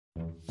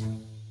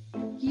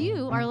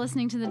You are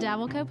listening to the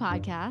Dabbleco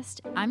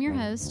podcast. I'm your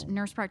host,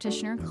 nurse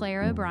practitioner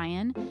Claire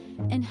O'Brien.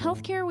 In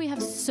healthcare, we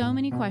have so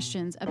many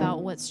questions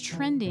about what's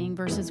trending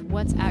versus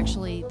what's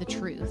actually the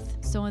truth.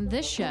 So in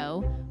this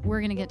show, we're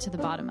going to get to the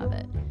bottom of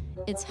it.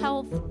 It's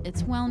health,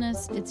 it's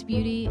wellness, it's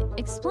beauty,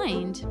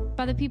 explained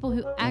by the people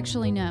who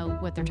actually know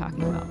what they're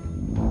talking about.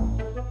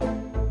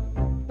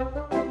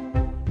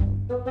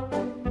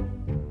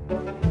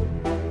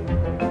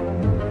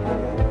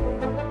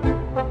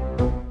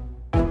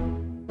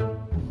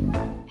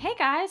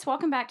 Guys,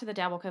 welcome back to the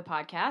Dabbleco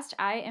podcast.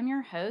 I am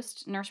your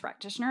host, nurse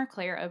practitioner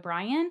Claire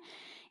O'Brien,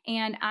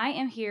 and I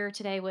am here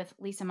today with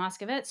Lisa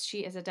Moskowitz. She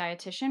is a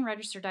dietitian,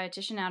 registered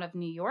dietitian out of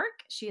New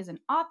York. She is an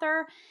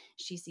author.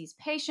 She sees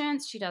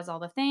patients. She does all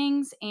the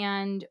things,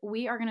 and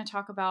we are going to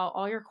talk about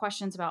all your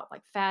questions about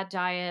like fad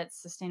diets,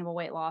 sustainable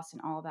weight loss,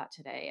 and all of that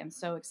today. I'm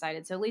so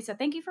excited. So Lisa,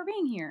 thank you for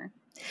being here.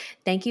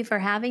 Thank you for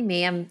having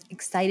me. I'm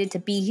excited to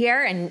be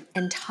here and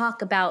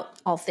talk about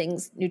all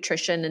things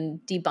nutrition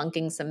and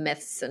debunking some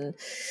myths. And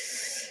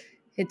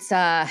it's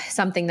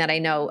something that I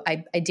know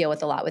I deal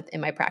with a lot with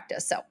in my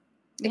practice. So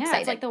yeah, excited.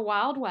 It's like the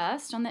Wild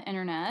West on the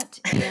internet.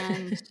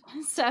 And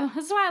so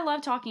that's why I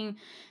love talking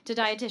to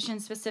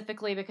dietitians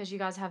specifically, because you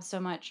guys have so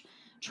much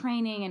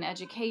training and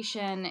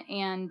education.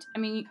 And I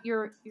mean,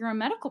 you're a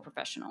medical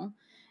professional,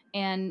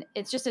 and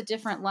it's just a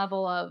different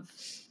level of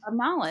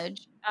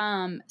knowledge.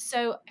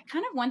 So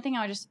kind of one thing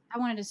I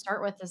wanted to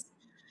start with is,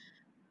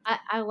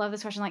 I love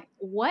this question. Like,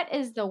 what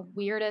is the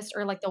weirdest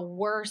or like the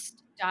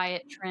worst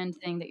diet trend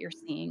thing that you're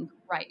seeing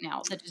right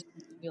now that just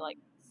makes you be like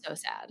so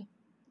sad?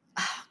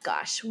 Oh,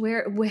 gosh,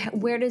 where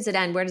does it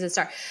end? Where does it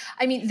start?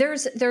 I mean,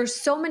 there's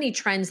so many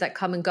trends that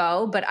come and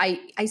go, but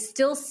I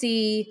still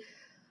see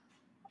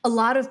a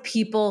lot of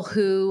people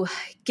who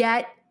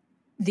get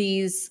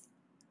these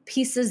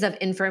pieces of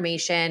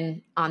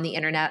information on the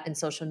internet and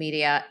social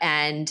media,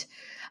 and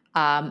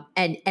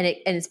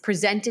it's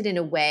presented in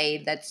a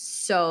way that's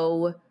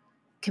so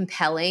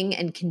compelling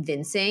and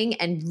convincing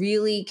and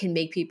really can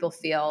make people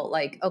feel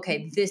like,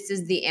 okay, this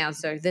is the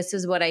answer. This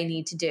is what I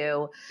need to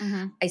do.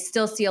 Mm-hmm. I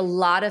still see a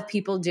lot of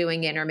people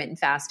doing intermittent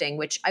fasting,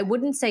 which I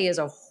wouldn't say is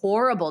a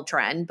horrible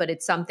trend, but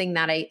it's something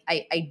that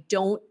I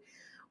don't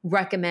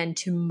recommend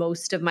to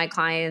most of my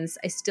clients.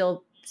 I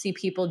still see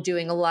people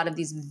doing a lot of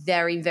these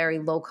very, very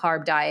low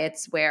carb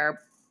diets where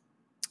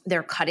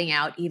they're cutting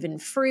out even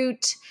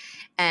fruit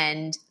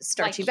and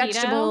starchy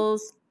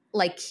vegetables.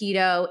 Like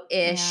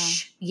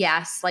keto-ish, yeah.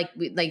 Yes. Like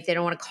they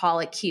don't want to call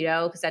it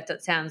keto because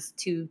that sounds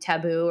too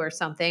taboo or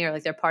something, or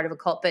like they're part of a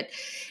cult. But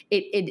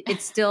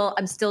it's still,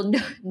 I'm still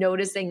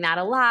noticing that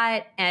a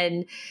lot,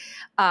 and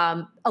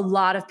a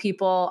lot of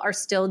people are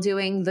still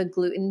doing the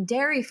gluten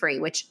dairy free,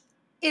 which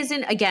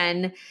isn't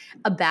again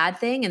a bad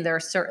thing. And there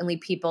are certainly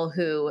people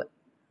who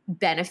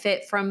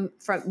benefit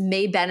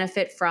may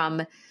benefit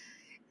from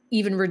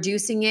even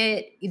reducing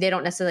it. They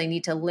don't necessarily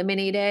need to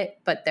eliminate it,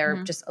 but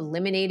they're just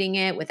eliminating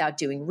it without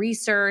doing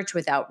research,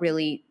 without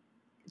really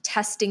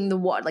testing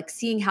like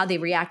seeing how they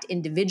react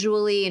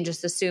individually, and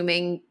just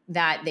assuming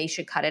that they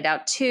should cut it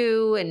out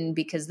too. And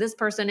because this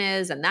person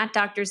is, and that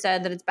doctor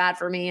said that it's bad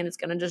for me and it's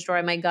going to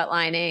destroy my gut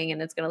lining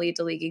and it's going to lead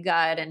to leaky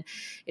gut. And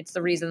it's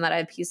the reason that I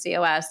have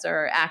PCOS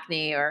or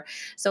acne.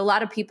 So a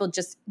lot of people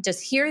just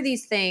hear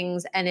these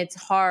things, and it's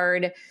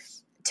hard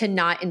to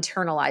not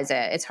internalize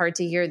it. It's hard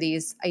to hear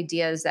these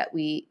ideas that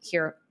we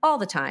hear all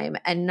the time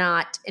and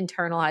not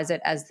internalize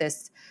it as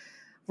this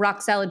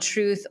rock solid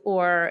truth,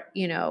 or,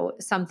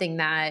 something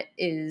that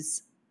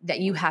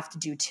you have to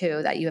do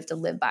too, that you have to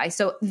live by.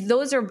 So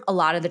those are a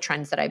lot of the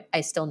trends that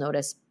I still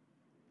notice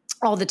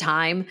all the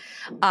time.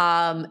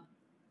 And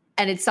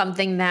it's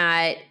something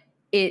that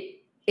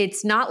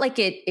it's not like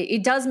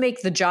it does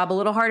make the job a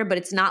little harder, but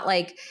it's not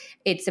like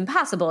it's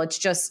impossible. It's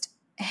just,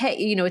 hey,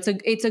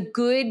 it's a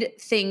good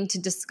thing to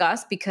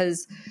discuss,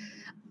 because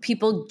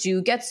people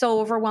do get so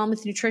overwhelmed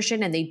with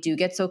nutrition, and they do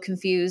get so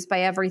confused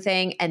by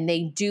everything, and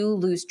they do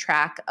lose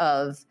track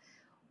of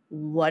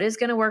what is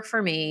going to work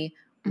for me,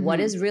 what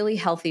is really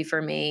healthy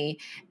for me,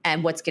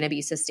 and what's going to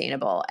be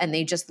sustainable. And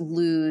they just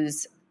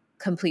lose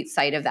complete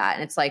sight of that.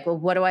 And it's like, well,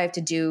 what do I have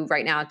to do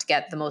right now to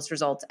get the most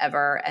results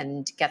ever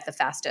and get the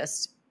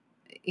fastest,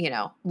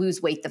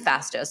 lose weight the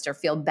fastest or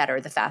feel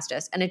better the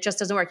fastest? And it just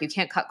doesn't work. You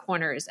can't cut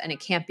corners, and it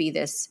can't be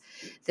this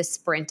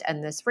sprint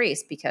and this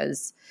race,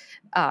 because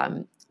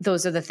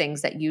those are the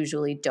things that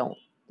usually don't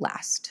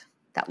last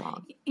that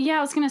long. Yeah, I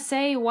was going to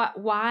say,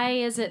 why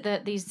is it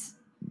that these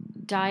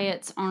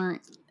diets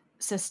aren't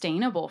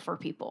sustainable for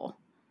people?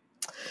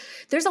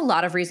 There's a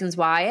lot of reasons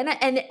why,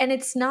 and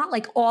it's not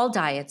like all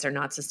diets are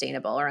not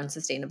sustainable or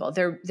unsustainable.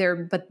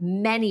 But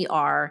many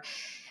are,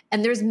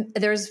 and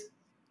there's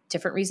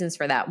different reasons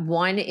for that.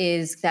 One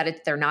is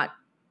that they're not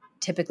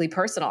typically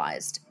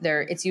personalized.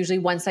 It's usually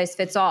one size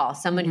fits all.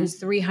 Someone who's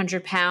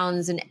 300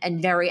 pounds and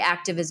very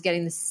active is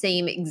getting the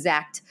same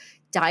exact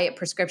diet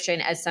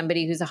prescription as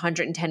somebody who's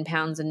 110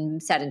 pounds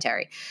and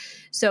sedentary.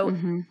 So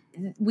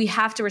we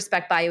have to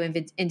respect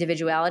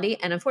bio-individuality.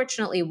 And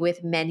unfortunately,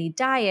 with many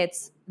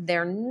diets,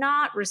 they're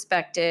not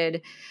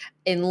respected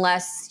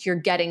unless you're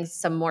getting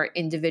some more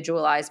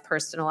individualized,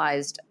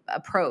 personalized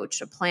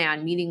approach, a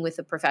plan. Meeting with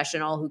a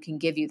professional who can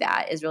give you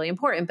that is really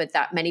important, but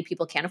that many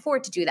people can't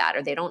afford to do that,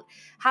 or they don't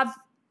have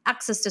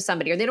access to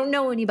somebody, or they don't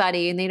know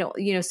anybody, and they don't,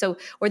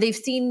 or they've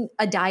seen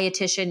a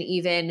dietitian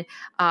even,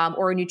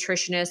 or a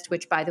nutritionist,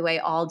 which, by the way,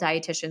 all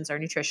dietitians are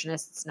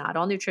nutritionists. Not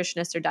all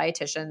nutritionists are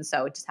dietitians.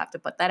 So I just have to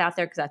put that out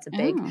there because that's a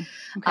big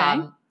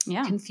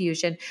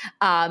confusion.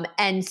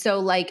 And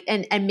so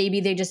and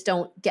maybe they just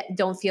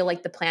don't feel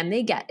like the plan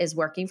they get is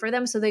working for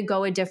them. So they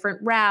go a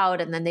different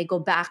route, and then they go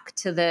back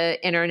to the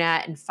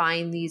internet and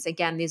find these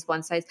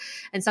one size.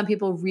 And some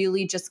people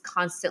really just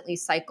constantly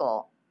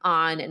cycle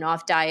on and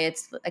off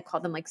diets. I call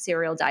them like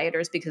serial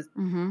dieters, because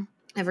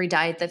every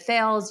diet that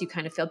fails, you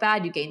kind of feel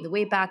bad, you gain the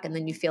weight back, and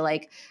then you feel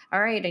like, all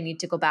right, I need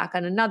to go back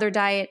on another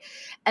diet.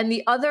 And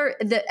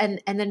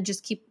and then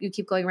just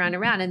keep going round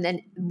and round. And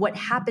then what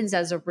happens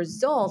as a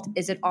result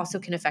is it also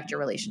can affect your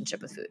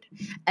relationship with food.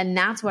 And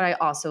that's what I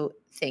also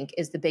think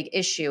is the big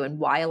issue, and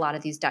why a lot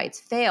of these diets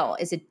fail,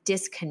 is it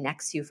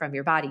disconnects you from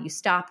your body. You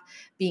stop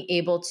being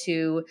able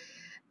to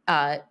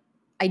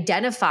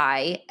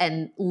identify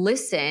and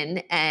listen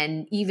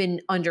and even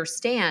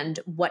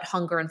understand what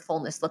hunger and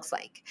fullness looks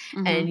like.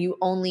 And you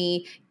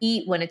only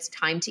eat when it's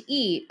time to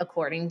eat,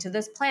 according to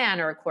this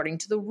plan or according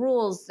to the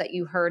rules that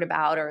you heard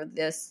about, or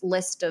this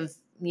list of,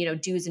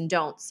 do's and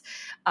don'ts.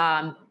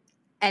 And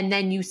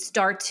then you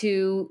start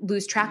to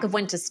lose track of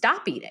when to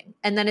stop eating.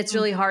 And then it's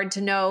really hard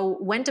to know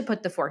when to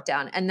put the fork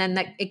down. And then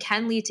it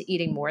can lead to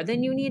eating more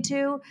than you need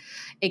to.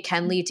 It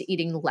can lead to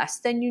eating less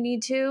than you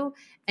need to.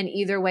 And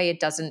either way, it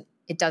doesn't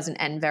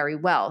end very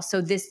well.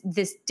 So this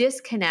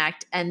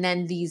disconnect, and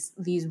then these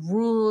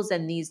rules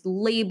and these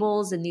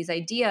labels and these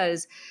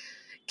ideas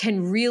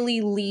can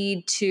really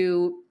lead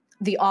to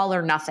the all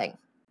or nothing.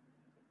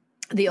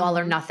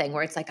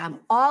 Where it's like,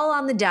 I'm all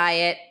on the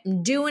diet,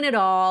 I'm doing it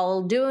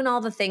all, doing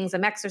all the things,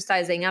 I'm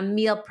exercising, I'm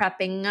meal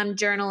prepping, I'm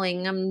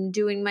journaling, I'm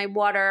doing my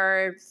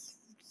water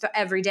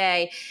every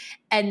day.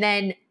 And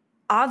then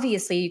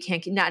obviously you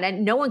can't,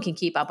 no one can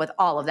keep up with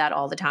all of that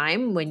all the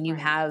time when you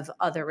have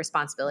other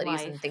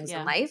responsibilities and things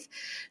in life.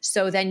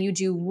 So then you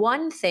do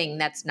one thing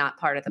that's not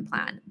part of the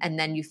plan, and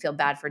then you feel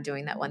bad for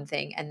doing that one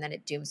thing, and then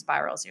it doom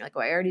spirals. And you're like,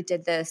 well, I already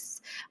did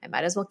this, I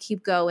might as well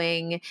keep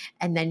going.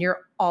 And then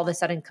you're all of a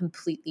sudden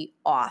completely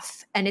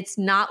off. And it's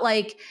not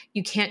like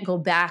you can't go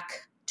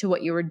back to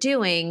what you were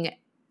doing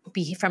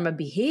from a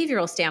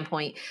behavioral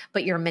standpoint,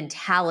 but your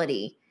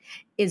mentality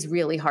is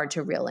really hard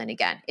to reel in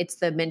again. It's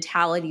the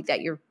mentality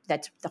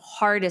that's the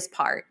hardest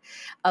part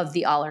of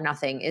the all or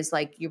nothing, is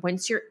like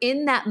once you're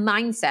in that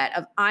mindset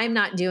of I'm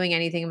not doing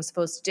anything I'm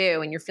supposed to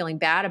do, and you're feeling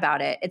bad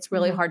about it, it's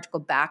really hard to go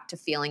back to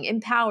feeling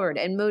empowered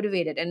and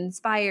motivated and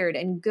inspired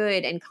and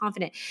good and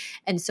confident.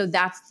 And so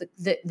that's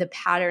the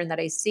pattern that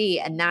I see.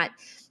 And that,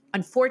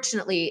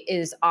 unfortunately,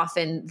 is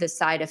often the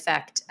side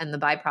effect and the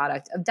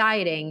byproduct of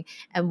dieting,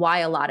 and why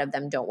a lot of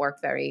them don't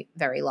work very,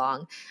 very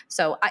long.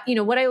 So,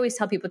 what I always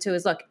tell people too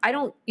is, look,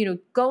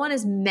 go on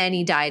as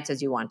many diets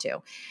as you want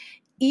to.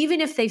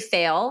 Even if they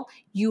fail,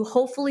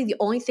 hopefully the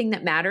only thing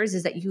that matters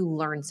is that you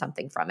learn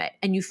something from it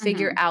and you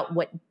figure out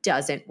what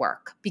doesn't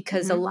work.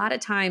 Because a lot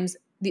of times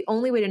the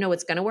only way to know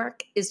what's going to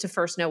work is to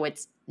first know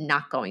what's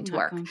not going to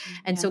work.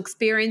 And so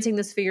experiencing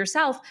this for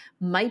yourself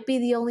might be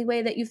the only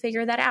way that you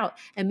figure that out.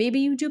 And maybe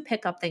you do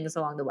pick up things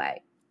along the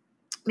way.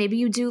 Maybe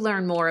you do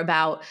learn more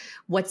about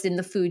what's in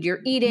the food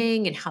you're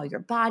eating and how your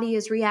body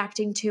is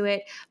reacting to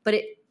it. But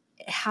it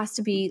has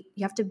to be,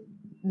 you have to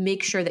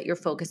make sure that you're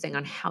focusing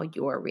on how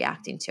you're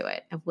reacting to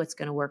it and what's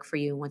going to work for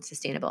you and what's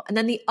sustainable. And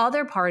then the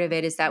other part of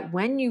it is that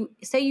when you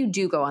say you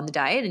do go on the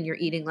diet and you're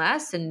eating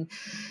less and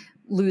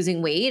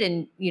losing weight,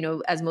 and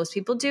as most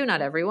people do,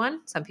 not everyone,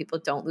 some people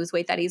don't lose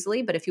weight that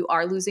easily, but if you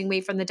are losing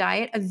weight from the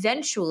diet,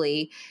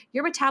 eventually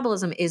your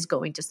metabolism is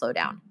going to slow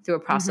down through a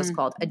process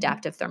called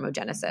adaptive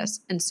thermogenesis.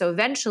 And so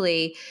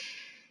eventually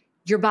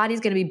your body's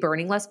going to be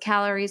burning less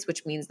calories,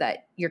 which means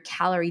that your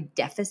calorie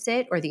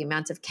deficit, or the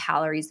amounts of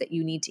calories that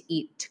you need to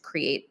eat to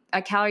create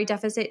a calorie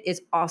deficit,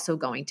 is also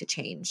going to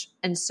change.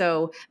 And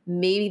so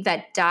maybe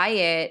that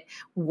diet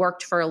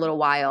worked for a little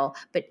while,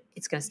 but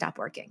it's going to stop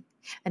working.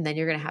 And then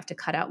you're going to have to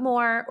cut out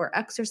more, or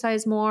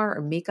exercise more,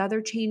 or make other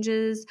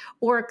changes,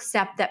 or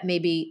accept that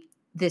maybe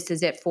this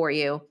is it for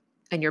you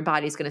and your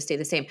body's going to stay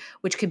the same,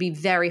 which could be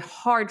very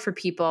hard for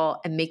people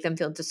and make them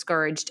feel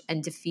discouraged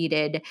and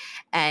defeated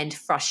and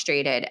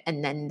frustrated.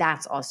 And then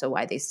that's also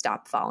why they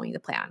stop following the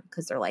plan,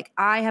 because they're like,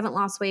 I haven't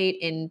lost weight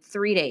in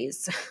 3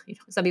 days.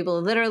 Some people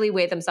literally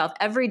weigh themselves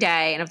every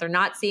day, and if they're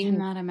not seeing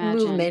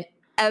movement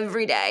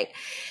every day,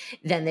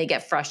 then they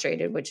get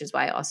frustrated, which is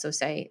why I also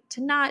say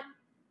to not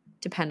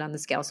depend on the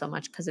scale so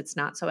much, because it's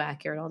not so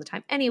accurate all the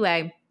time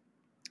anyway.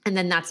 And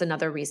then that's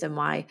another reason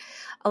why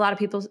a lot of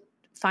people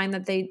find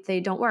that they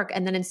don't work.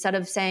 And then instead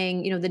of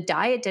saying, the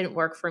diet didn't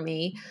work for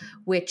me,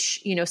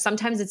 which,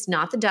 sometimes it's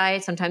not the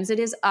diet, sometimes it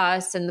is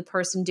us and the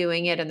person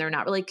doing it, and they're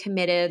not really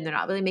committed and they're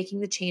not really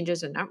making the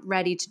changes, they're not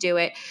ready to do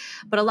it.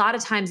 But a lot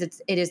of times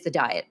it is the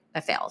diet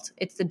that failed.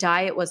 It's the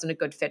diet wasn't a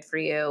good fit for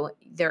you.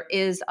 There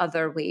is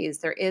other ways,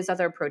 there is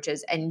other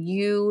approaches, and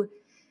you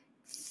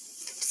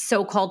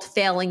so-called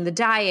failing the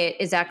diet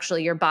is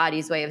actually your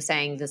body's way of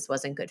saying this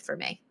wasn't good for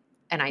me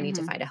and I need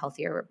to find a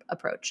healthier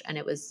approach. And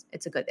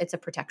it's a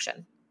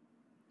protection.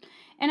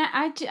 And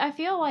I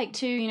feel like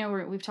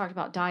too, we've talked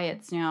about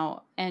diets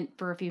now and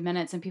for a few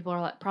minutes, and people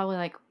are probably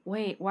like,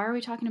 wait, why are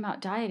we talking about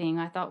dieting?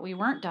 I thought we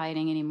weren't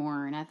dieting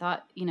anymore. And I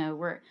thought,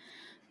 we're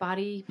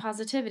body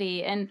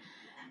positivity. And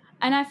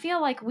I feel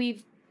like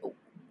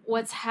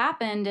what's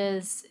happened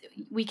is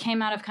we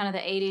came out of kind of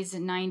the 80s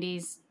and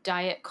 90s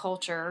diet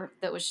culture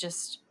that was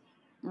just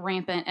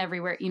rampant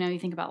everywhere. You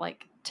think about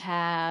like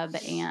Tab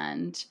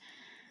and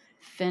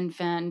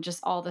Fin, just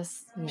all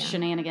this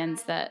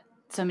shenanigans that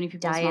so many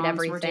people's diet moms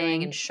everything were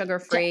doing. And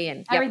sugar-free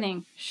and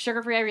everything,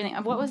 sugar-free, everything.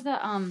 What was the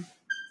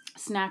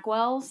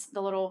Snackwells,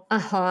 the little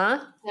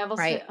devil's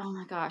right. Oh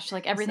my gosh,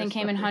 like everything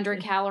came in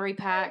 100-calorie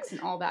packs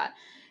and all that.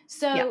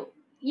 So,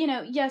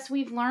 yes,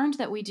 we've learned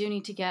that we do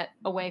need to get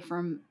away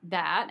from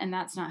that, and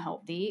that's not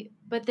healthy.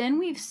 But then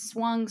we've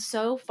swung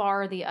so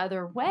far the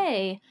other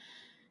way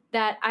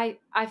that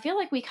I feel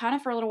like we kind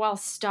of for a little while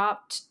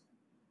stopped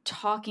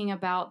talking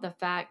about the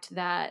fact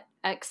that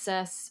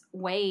excess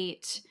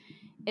weight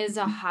is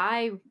a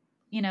high,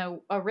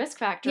 a risk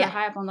factor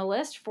high up on the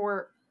list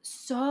for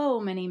so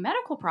many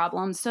medical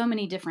problems. So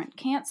many different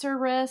cancer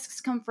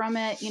risks come from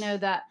it.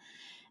 That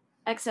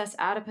excess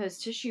adipose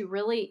tissue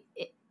really,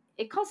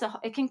 it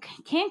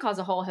can cause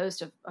a whole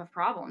host of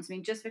problems. I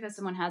mean, just because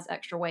someone has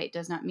extra weight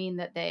does not mean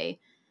that they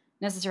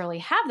necessarily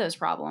have those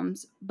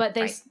problems, but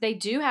they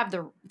do have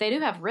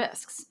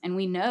risks, and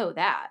we know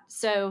that.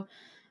 So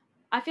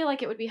I feel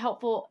like it would be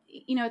helpful,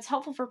 it's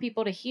helpful for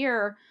people to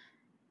hear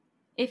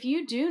if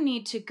you do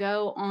need to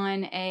go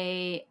on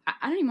I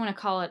don't even want to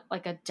call it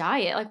like a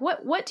diet. Like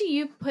what do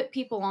you put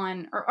people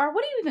on, or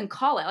what do you even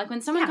call it? Like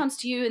when someone comes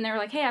to you and they're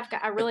like, hey,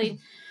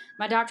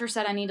 my doctor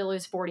said I need to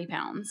lose 40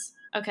 pounds.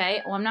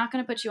 Okay. Well, I'm not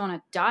going to put you on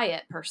a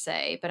diet per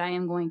se, but I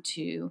am going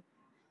to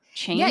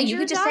change your diet. Yeah, you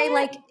could just say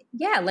like,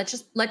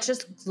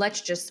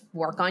 let's just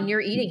work on your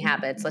eating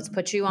habits. Let's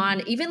put you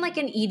on even like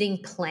an eating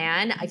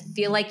plan. I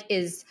feel like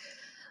is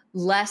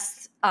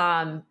less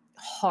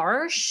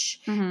harsh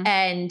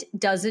and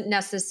doesn't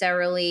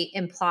necessarily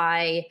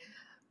imply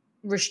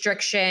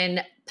restriction,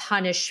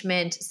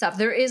 punishment stuff.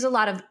 There is a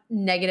lot of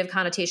negative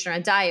connotation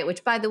around diet,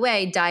 which by the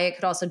way, diet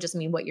could also just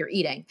mean what you're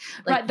eating.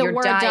 Like right, the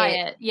word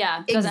diet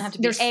doesn't have to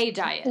be a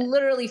diet.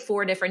 Literally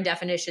 4 different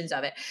definitions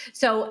of it.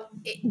 So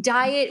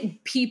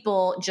diet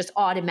people just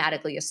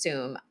automatically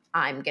assume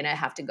I'm going to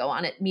have to go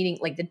on it. Meaning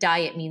like the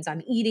diet means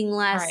I'm eating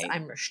less,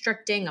 I'm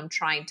restricting, I'm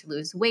trying to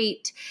lose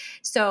weight.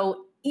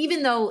 So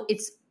even though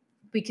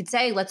we could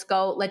say, let's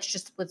start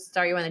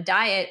you on a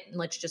diet and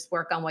let's just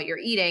work on what you're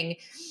eating.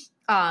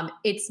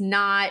 It's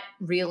not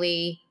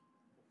really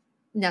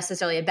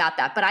necessarily about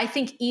that. But I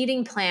think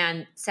eating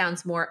plan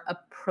sounds more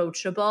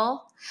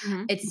approachable.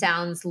 It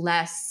sounds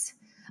less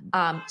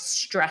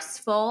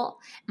stressful.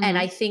 And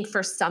I think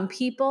for some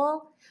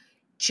people,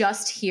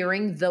 just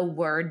hearing the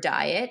word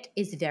diet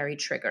is very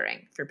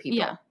triggering for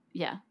people.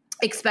 Yeah.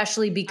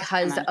 Especially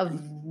because of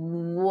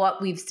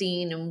what we've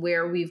seen and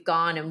where we've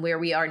gone and where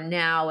we are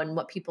now and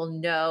what people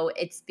know.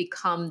 It's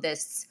become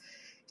this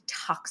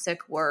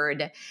toxic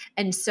word.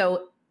 And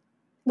so,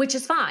 which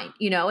is fine,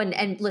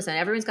 and listen,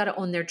 everyone's got to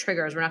own their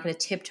triggers. We're not going to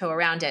tiptoe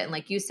around it. And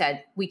like you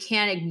said, we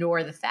can't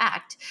ignore the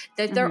fact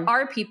that there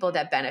are people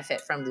that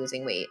benefit from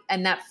losing weight,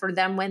 and that for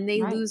them, when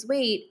they lose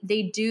weight,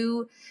 they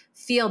do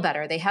feel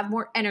better. They have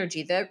more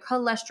energy. Their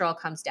cholesterol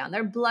comes down.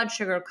 Their blood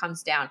sugar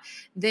comes down.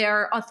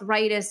 Their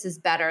arthritis is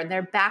better, and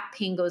their back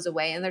pain goes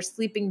away, and they're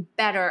sleeping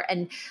better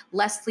and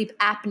less sleep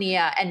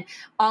apnea. And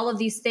all of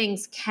these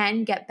things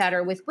can get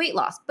better with weight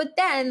loss. But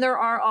then there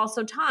are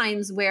also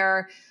times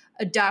where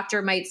a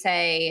doctor might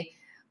say,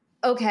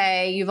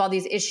 okay, you have all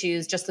these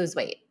issues, just lose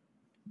weight.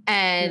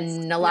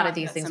 And a lot of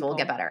these things will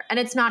get better. And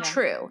it's not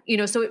true.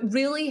 So it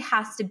really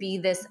has to be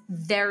this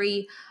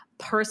very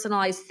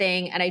personalized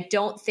thing. And I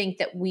don't think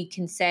that we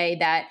can say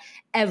that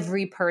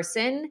every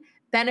person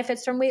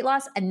benefits from weight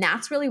loss. And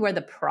that's really where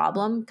the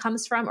problem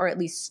comes from, or at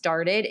least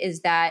started, is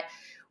that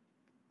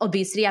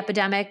obesity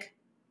epidemic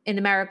in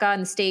America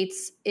and the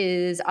States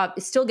is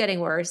still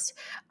getting worse.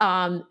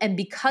 And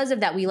because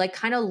of that, we like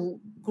kind of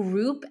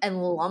group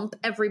and lump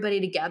everybody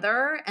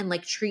together and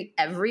like treat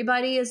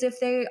everybody as if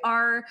they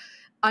are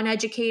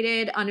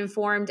uneducated,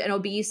 uninformed, and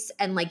obese.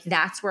 And like,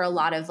 that's where a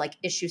lot of like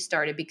issues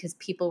started, because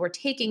people were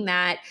taking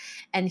that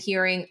and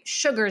hearing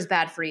sugar is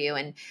bad for you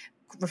and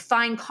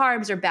refined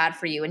carbs are bad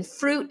for you and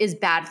fruit is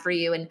bad for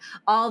you and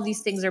all of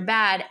these things are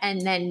bad. And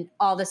then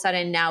all of a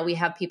sudden now we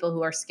have people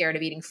who are scared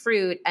of eating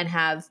fruit and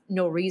have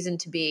no reason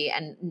to be,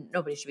 and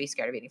nobody should be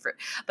scared of eating fruit,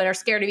 but are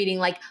scared of eating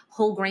like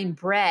whole grain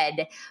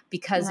bread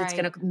because it's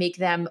going to make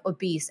them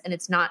obese. And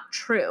it's not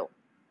true.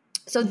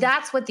 So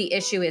that's what the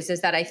issue is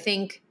that I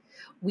think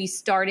we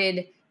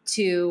started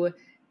to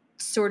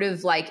sort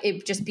of like,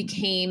 it just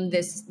became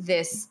this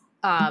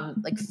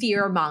like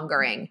fear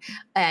mongering,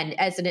 and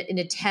as an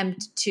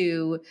attempt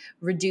to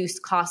reduce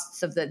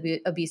costs of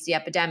the obesity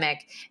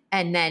epidemic.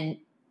 And then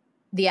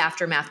the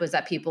aftermath was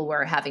that people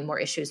were having more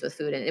issues with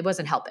food, and it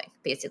wasn't helping,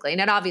 basically.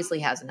 And it obviously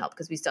hasn't helped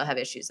because we still have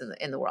issues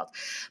in the world.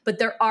 But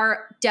there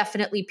are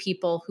definitely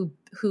people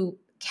who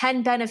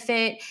can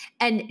benefit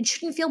and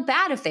shouldn't feel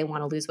bad if they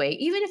want to lose weight.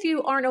 Even if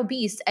you aren't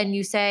obese and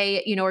you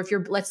say, you know, if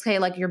you're, let's say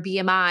like your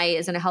BMI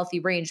is in a healthy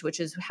range,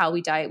 which is how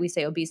we diet. We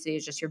say obesity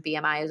is just your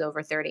BMI is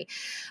over 30.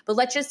 But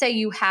let's just say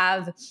you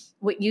have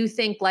what you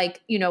think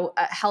like, you know,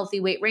 a healthy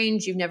weight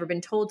range. You've never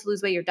been told to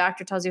lose weight. Your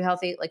doctor tells you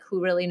healthy. Like,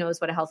 who really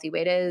knows what a healthy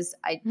weight is?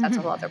 That's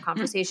a whole other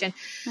conversation.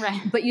 Right.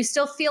 But you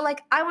still feel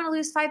like, I want to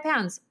lose 5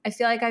 pounds. I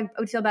feel like I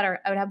would feel better.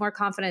 I would have more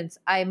confidence.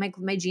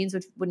 My jeans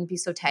wouldn't be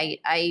so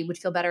tight. I would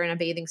feel better in a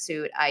bathing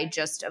suit. I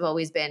just have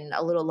always been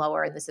a little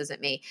lower, and this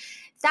isn't me.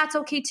 That's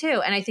okay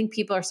too. And I think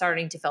people are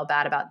starting to feel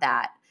bad about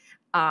that.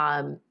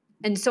 And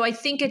so I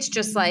think it's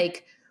just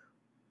like,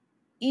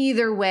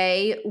 either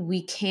way,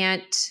 we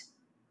can't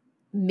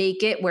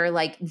make it where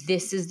like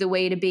this is the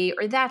way to be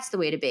or that's the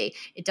way to be.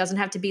 It doesn't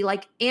have to be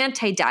like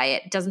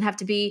anti-diet. It doesn't have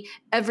to be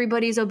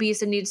everybody's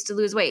obese and needs to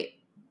lose weight.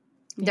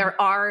 Yeah.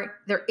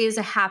 There is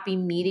a happy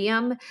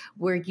medium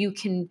where you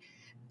can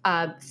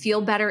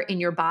feel better in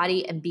your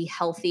body and be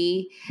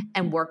healthy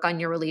and work on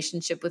your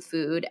relationship with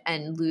food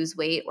and lose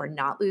weight or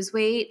not lose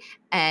weight.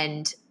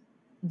 And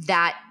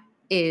that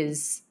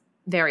is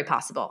very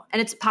possible. And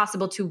it's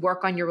possible to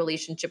work on your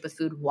relationship with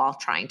food while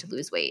trying to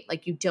lose weight.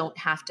 Like, you don't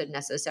have to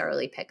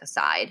necessarily pick a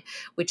side,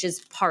 which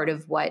is part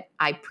of what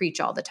I preach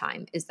all the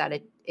time, is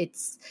that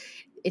it's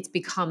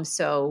become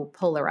so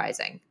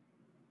polarizing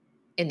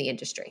in the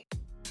industry.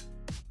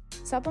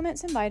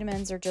 Supplements and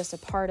vitamins are just a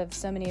part of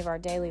so many of our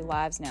daily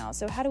lives now.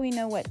 So how do we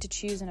know what to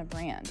choose in a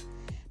brand?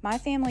 My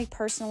family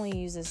personally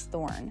uses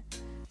Thorne.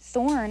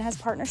 Thorne has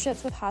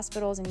partnerships with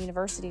hospitals and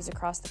universities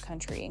across the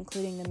country,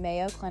 including the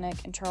Mayo Clinic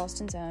and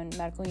Charleston's own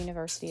Medical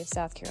University of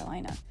South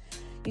Carolina.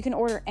 You can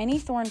order any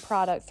Thorne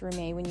product through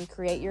me when you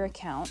create your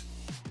account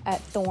at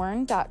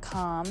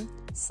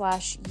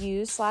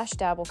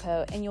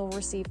thorne.com/u/dabbleco, and you'll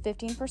receive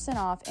 15%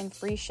 off and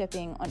free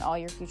shipping on all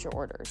your future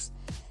orders.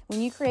 When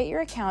you create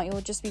your account,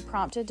 you'll just be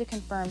prompted to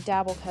confirm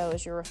Dabbleco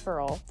as your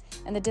referral,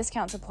 and the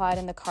discount's applied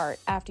in the cart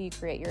after you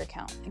create your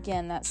account.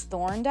 Again, that's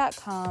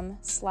thorne.com/u,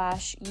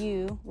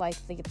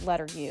 like the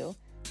letter U,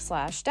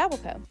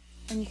 /Dabbleco.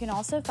 And you can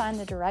also find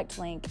the direct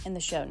link in the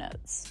show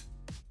notes.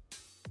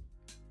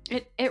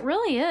 It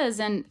really is.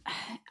 And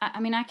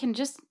I mean, I can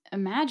just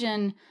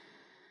imagine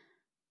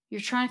you're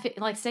trying to,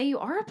 like, say you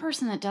are a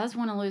person that does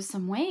want to lose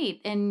some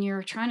weight and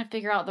you're trying to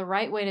figure out the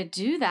right way to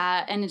do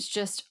that. And it's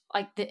just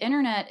like the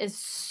internet is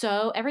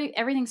so,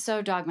 everything's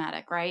so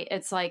dogmatic, right?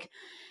 It's like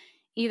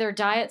either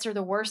diets are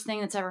the worst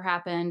thing that's ever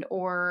happened,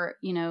 or,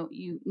 you know,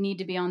 you need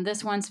to be on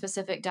this one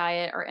specific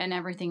diet, and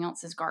everything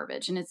else is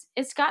garbage. And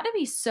it's got to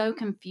be so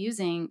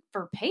confusing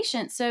for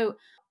patients. So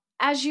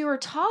as you were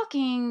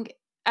talking,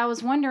 I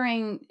was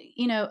wondering,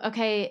 you know,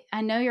 okay,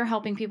 I know you're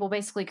helping people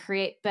basically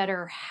create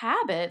better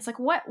habits. Like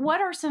what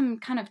are some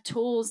kind of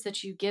tools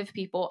that you give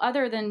people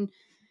other than,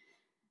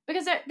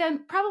 because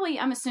then probably,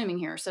 I'm assuming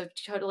here, so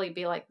totally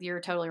be like,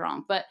 you're totally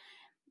wrong, but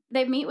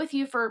they meet with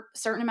you for a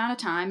certain amount of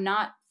time,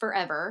 not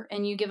forever.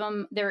 And you give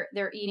them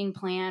their eating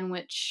plan,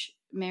 which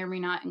may or may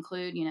not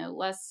include, you know,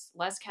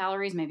 less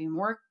calories, maybe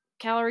more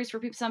calories for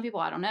some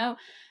people, I don't know.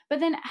 But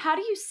then how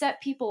do you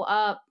set people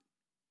up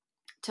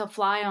to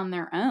fly on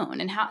their own?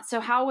 And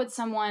how would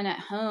someone at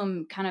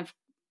home kind of,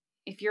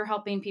 if you're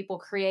helping people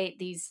create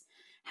these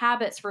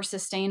habits for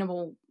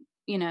sustainable,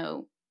 you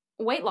know,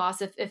 weight loss,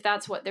 if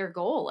that's what their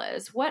goal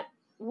is, what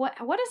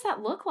does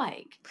that look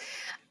like?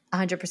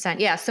 100%.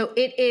 Yeah. So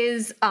it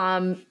is,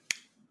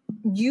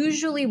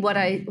 usually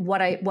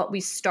what we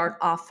start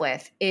off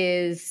with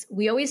is,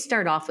 we always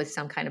start off with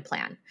some kind of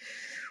plan.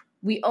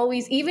 We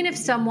always, even if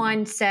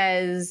someone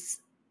says,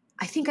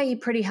 I think I eat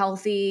pretty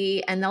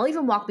healthy, and they'll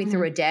even walk me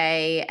through a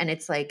day, and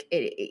it's like,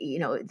 you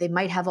know, they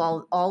might have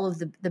all of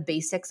the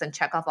basics and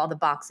check off all the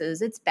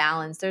boxes. It's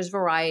balanced. There's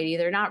variety.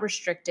 They're not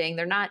restricting.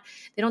 They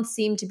don't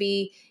seem to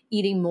be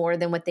eating more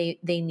than what they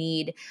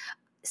need.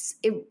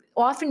 It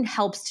often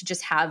helps to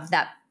just have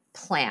that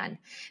plan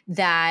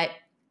that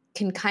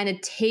can kind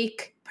of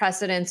take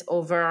precedence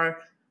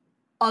over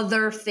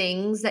other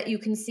things that you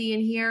can see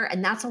and hear.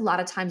 And that's a lot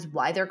of times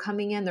why they're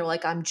coming in. They're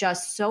like, I'm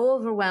just so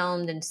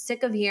overwhelmed and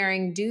sick of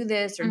hearing do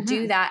this or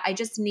do that. I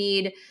just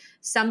need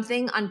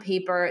something on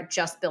paper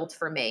just built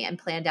for me and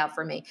planned out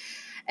for me.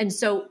 And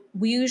so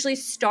we usually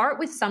start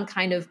with some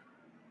kind of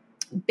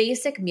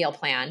basic meal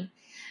plan.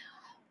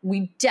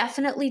 We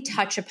definitely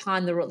touch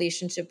upon the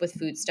relationship with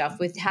food stuff,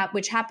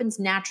 which happens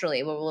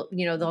naturally. Well,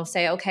 you know, they'll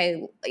say,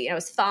 okay, you know,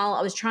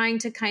 I was trying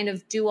to kind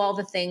of do all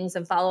the things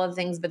and follow all the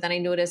things, but then I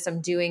noticed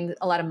I'm doing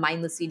a lot of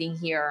mindless eating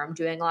here. Or I'm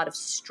doing a lot of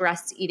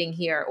stress eating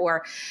here.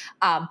 Or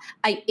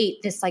I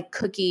ate this like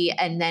cookie,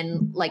 and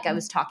then, like I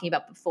was talking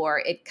about before,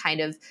 it kind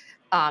of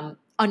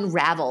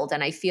unraveled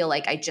and I feel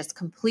like I just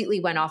completely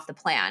went off the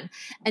plan.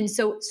 And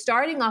so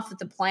starting off with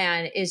the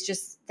plan is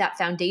just that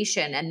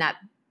foundation and that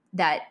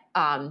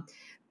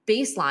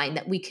baseline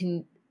that we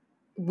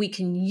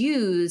can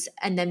use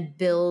and then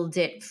build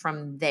it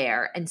from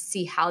there and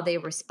see how they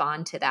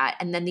respond to that.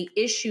 And then the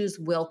issues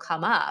will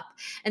come up.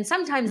 And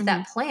sometimes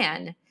that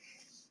plan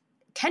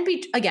can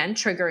be, again,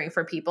 triggering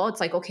for people.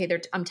 It's like, okay,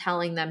 I'm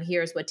telling them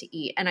here's what to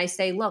eat. And I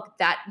say, look,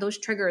 those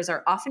triggers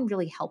are often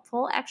really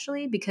helpful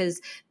actually,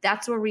 because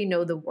that's where we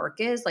know the work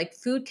is. Like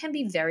food can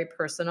be very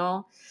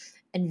personal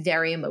and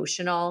very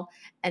emotional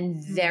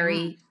and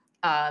very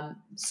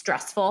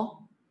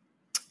stressful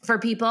for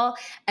people.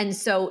 And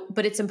so,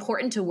 but it's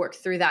important to work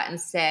through that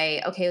and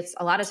say, okay,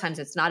 a lot of times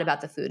it's not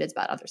about the food, it's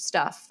about other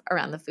stuff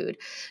around the food.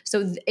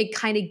 So it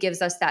kind of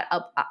gives us that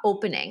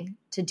opening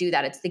to do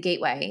that. It's the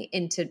gateway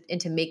into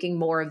making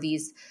more of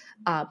these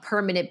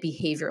permanent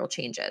behavioral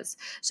changes.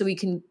 So we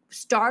can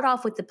start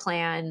off with the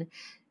plan,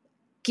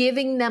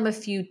 giving them a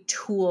few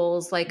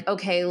tools like,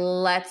 okay,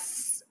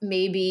 let's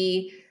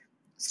maybe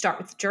start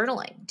with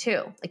journaling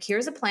too. Like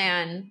here's a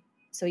plan.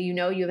 So you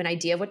have an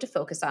idea of what to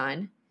focus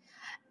on.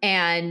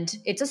 And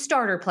it's a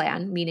starter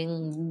plan,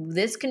 meaning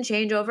this can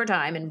change over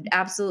time and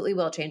absolutely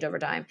will change over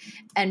time.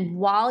 And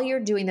while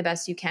you're doing the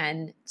best you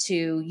can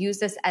to use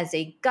this as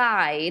a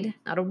guide,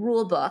 not a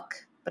rule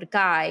book, but a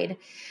guide,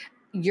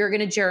 you're going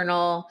to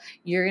journal.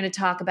 You're going to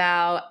talk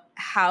about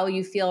how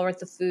you feel with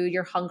the food,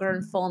 your hunger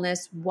and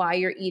fullness, why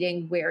you're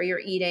eating, where you're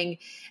eating.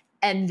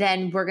 And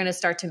then we're going to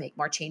start to make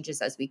more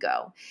changes as we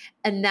go.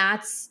 And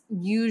that's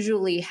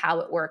usually how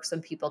it works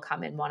when people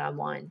come in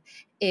one-on-one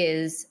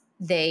is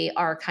they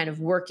are kind of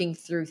working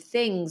through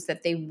things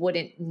that they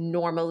wouldn't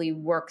normally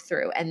work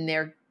through. And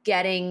they're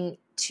getting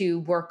to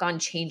work on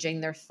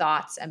changing their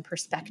thoughts and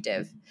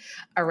perspective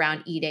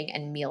around eating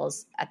and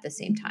meals at the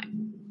same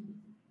time.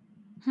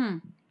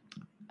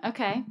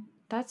 Okay.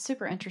 That's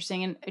super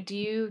interesting. And do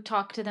you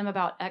talk to them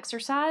about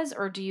exercise,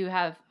 or do you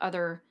have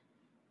other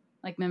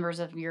like members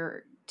of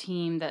your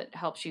team that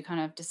helps you kind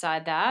of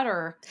decide that,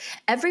 or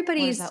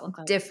everybody's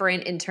like?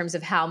 different in terms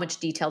of how much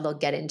detail they'll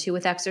get into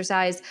with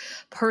exercise.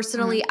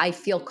 Personally, I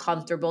feel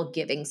comfortable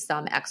giving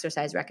some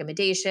exercise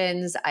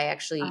recommendations. I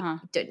actually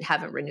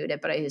haven't renewed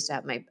it, but I used to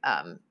have my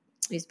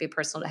used to be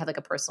have like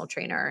a personal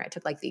trainer. I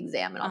took like the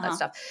exam and all that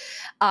stuff.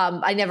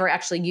 I never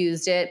actually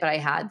used it, but I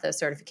had the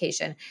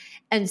certification.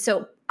 And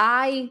so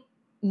I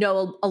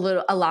know a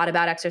lot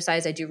about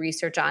exercise. I do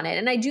research on it.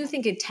 And I do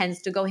think it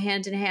tends to go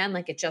hand in hand.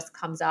 Like it just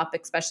comes up,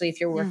 especially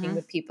if you're working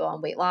with people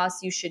on weight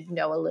loss, you should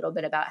know a little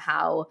bit about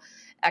how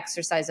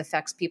exercise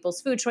affects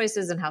people's food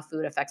choices and how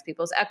food affects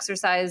people's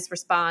exercise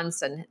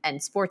response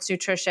and sports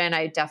nutrition.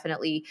 I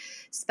definitely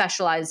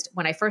specialized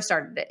when I first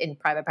started in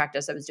private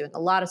practice. I was doing a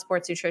lot of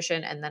sports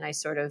nutrition. And then I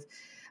sort of,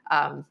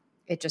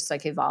 it just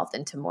like evolved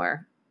into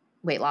more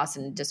weight loss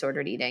and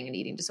disordered eating and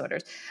eating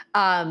disorders.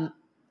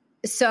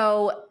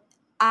 So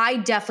I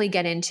definitely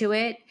get into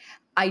it.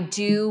 I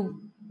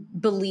do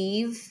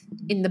believe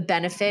in the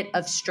benefit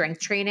of strength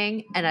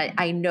training. And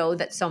I know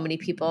that so many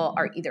people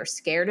are either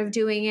scared of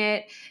doing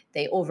it,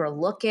 they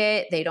overlook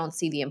it, they don't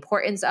see the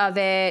importance of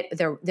it,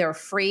 they're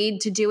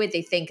afraid to do it.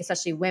 They think,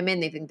 especially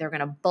women, they think they're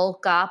going to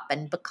bulk up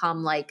and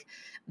become like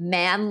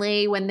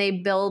manly when they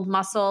build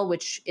muscle,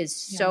 which is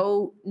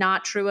so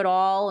not true at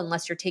all.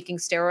 Unless you're taking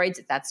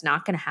steroids, that's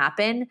not going to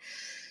happen.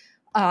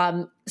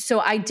 So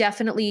I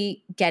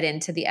definitely get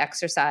into the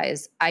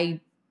exercise.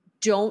 I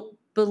don't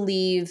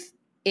believe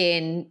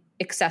in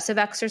excessive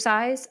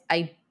exercise.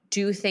 I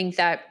do think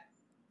that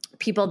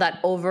people that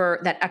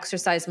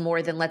exercise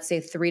more than, let's say,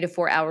 3 to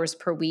 4 hours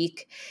per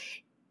week,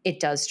 it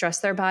does stress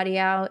their body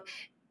out.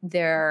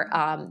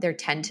 They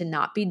tend to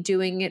not be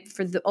doing it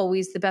for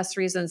always the best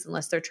reasons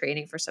unless they're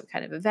training for some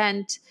kind of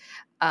event.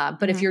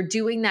 But if you're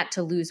doing that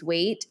to lose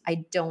weight,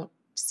 I don't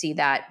see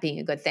that being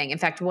a good thing. In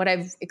fact, what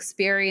I've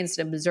experienced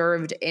and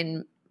observed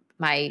in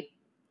my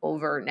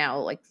over now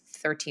like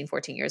 13,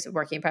 14 years of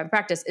working in private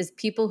practice is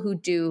people who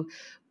do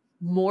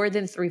more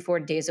than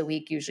 3-4 days a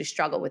week usually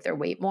struggle with their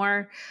weight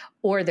more,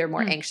 or they're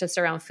more anxious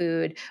around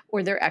food,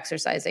 or they're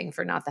exercising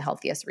for not the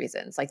healthiest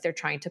reasons. Like they're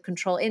trying to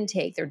control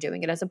intake. They're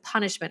doing it as a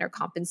punishment or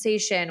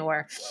compensation,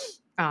 or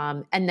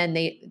and then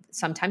they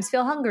sometimes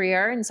feel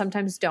hungrier and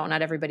sometimes don't.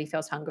 Not everybody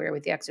feels hungrier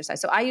with the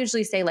exercise. So I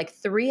usually say like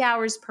 3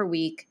 hours per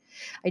week.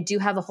 I do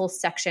have a whole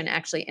section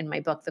actually in my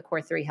book, The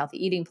Core 3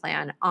 Healthy Eating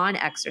Plan, on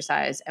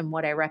exercise and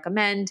what I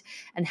recommend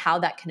and how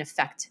that can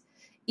affect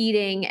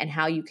eating and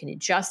how you can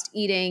adjust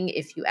eating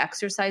if you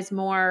exercise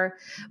more.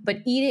 But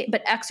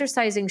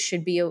exercising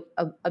should be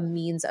a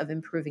means of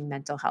improving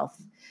mental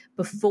health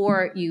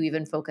before you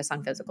even focus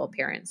on physical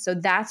appearance. So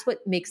that's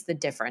what makes the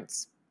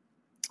difference.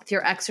 If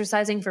you're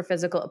exercising for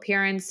physical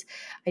appearance,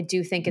 I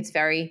do think it's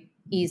very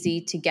easy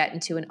to get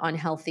into an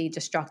unhealthy,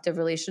 destructive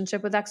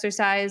relationship with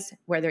exercise,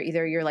 where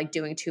either you're like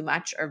doing too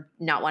much or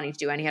not wanting to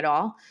do any at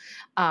all.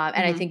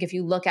 And I think if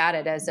you look at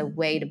it as a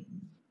way to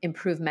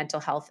improve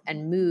mental health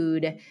and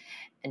mood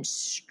and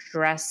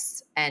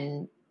stress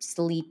and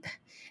sleep,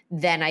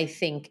 then I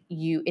think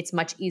it's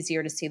much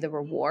easier to see the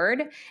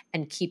reward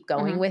and keep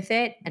going with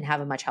it and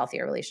have a much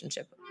healthier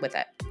relationship with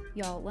it.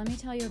 Y'all, let me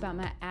tell you about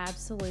my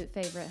absolute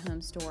favorite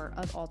home store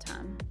of all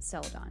time,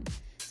 Celadon.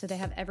 So they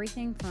have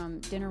everything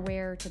from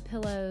dinnerware to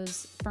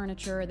pillows,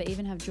 furniture. They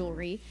even have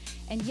jewelry.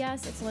 And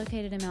yes, it's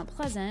located in Mount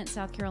Pleasant,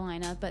 South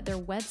Carolina, but their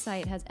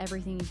website has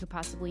everything you could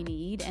possibly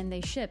need, and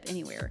they ship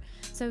anywhere.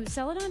 So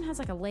Celadon has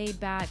like a laid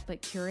back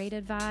but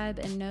curated vibe,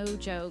 and no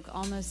joke,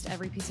 almost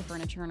every piece of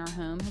furniture in our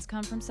home has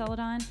come from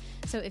Celadon.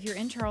 So if you're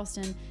in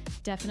Charleston,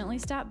 definitely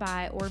stop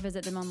by or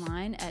visit them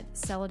online at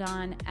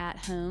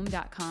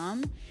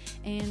celadonathome.com.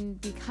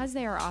 And because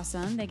they are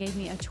awesome, they gave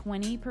me a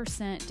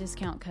 20%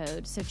 discount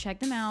code. So check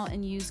them out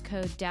and use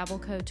code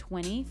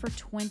DabbleCo20 for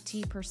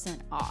 20%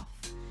 off.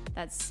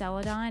 That's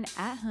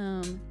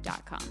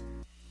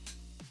celadonathome.com.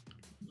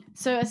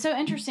 So it's so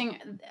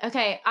interesting.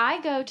 Okay, I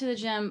go to the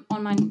gym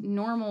on my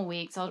normal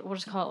weeks. We'll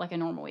just call it like a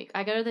normal week.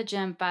 I go to the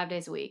gym 5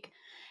 days a week.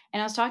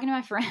 And I was talking to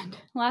my friend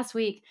last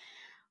week.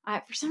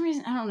 For some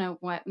reason, I don't know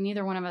what,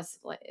 neither one of us,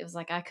 it was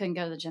like I couldn't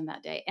go to the gym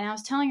that day. And I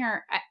was telling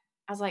her, I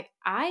was like,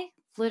 I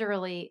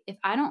literally, if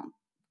I don't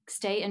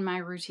stay in my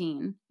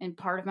routine, and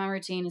part of my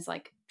routine is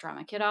like drop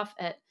my kid off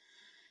at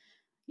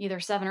either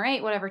 7 or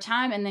 8, whatever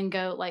time, and then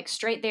go like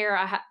straight there.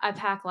 I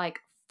pack like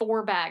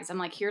 4 bags. I'm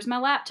like, here's my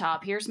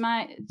laptop, here's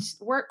my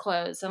work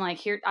clothes, and like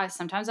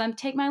sometimes I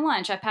take my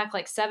lunch. I pack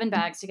like 7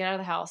 bags to get out of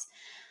the house.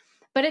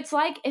 But it's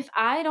like if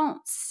I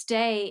don't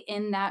stay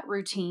in that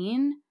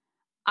routine,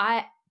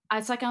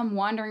 it's like I'm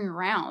wandering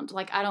around.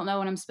 Like I don't know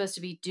what I'm supposed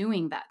to be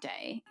doing that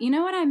day. You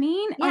know what I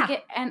mean? Yeah,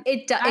 like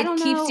it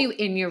keeps you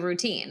in your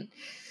routine.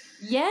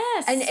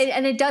 Yes.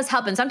 And it does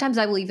help. And sometimes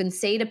I will even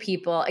say to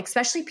people,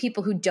 especially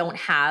people who don't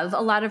have a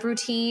lot of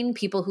routine,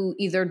 people who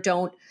either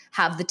don't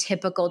have the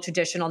typical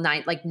traditional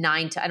 9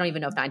 to, I don't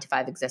even know if 9 to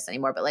 5 exists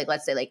anymore, but like,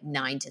 let's say like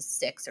 9 to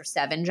 6 or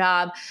 7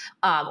 job,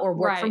 or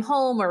work from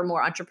home, or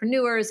more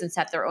entrepreneurs and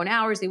set their own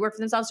hours. They work for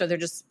themselves, or they're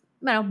just,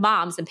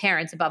 moms and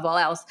parents above all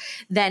else.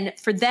 Then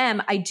for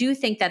them, I do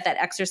think that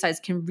exercise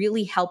can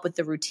really help with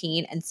the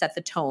routine and set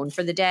the tone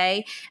for the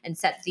day and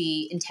set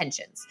the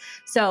intentions.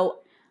 So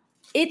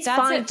that's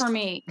fine. It for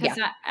me, because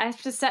I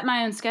have to set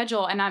my own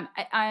schedule, and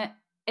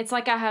it's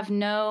like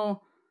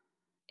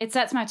it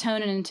sets my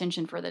tone and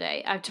intention for the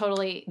day. I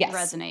totally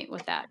resonate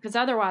with that, because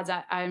otherwise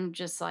I'm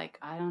just like,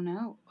 I don't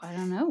know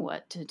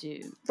what to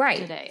do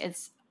today.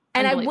 It's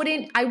And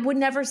I would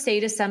never say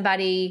to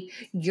somebody,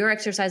 you're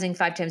exercising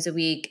 5 times a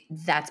week,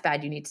 that's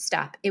bad, you need to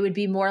stop. It would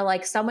be more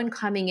like someone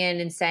coming in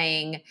and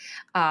saying,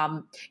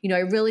 I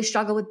really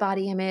struggle with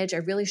body image. I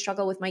really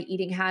struggle with my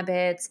eating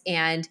habits,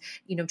 and,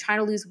 I'm trying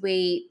to lose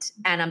weight,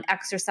 and I'm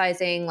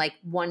exercising like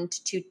 1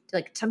 to 2,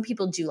 like some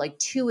people do like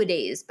 2 a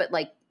days, but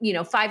like,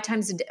 5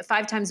 times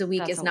a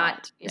week is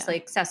not, it's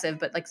like excessive,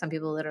 but like some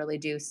people literally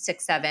do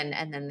 6, 7,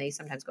 and then they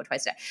sometimes go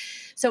twice a day.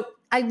 So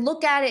I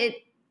look at it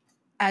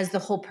as the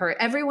whole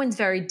everyone's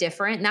very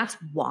different. And that's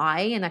why,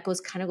 and that goes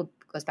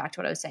back to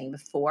what I was saying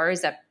before,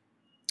 is that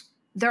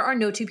there are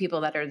no 2 people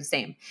that are the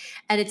same.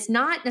 And it's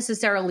not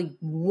necessarily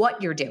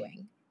what you're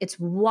doing. It's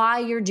why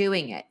you're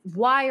doing it.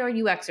 Why are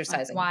you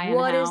exercising? Like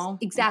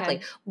why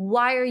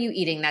Why are you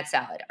eating that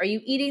salad? Are you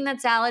eating that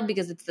salad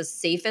because it's the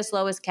safest,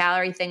 lowest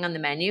calorie thing on the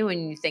menu,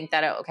 and you think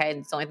that,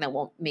 it's the only thing that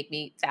won't make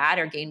me fat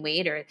or gain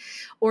weight,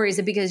 or is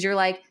it because you're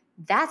like,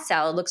 that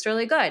salad looks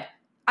really good,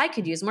 I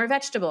could use more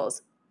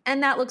vegetables,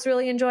 and that looks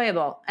really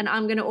enjoyable, and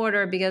I'm going to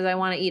order because I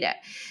want to eat it.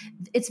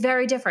 It's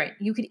very different.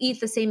 You could eat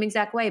the same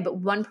exact way, but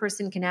one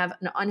person can have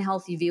an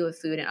unhealthy view of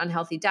food, an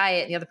unhealthy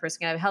diet, and the other person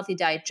can have a healthy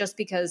diet just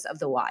because of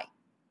the why.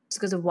 Just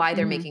because of why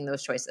they're making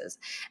those choices.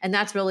 And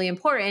that's really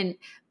important,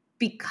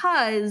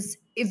 because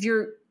if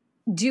you're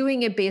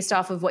doing it based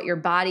off of what your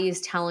body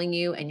is telling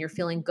you, and you're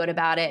feeling good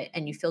about it,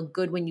 and you feel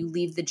good when you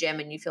leave the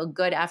gym, and you feel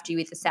good after you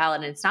eat the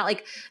salad, and it's not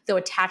like though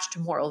attached to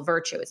moral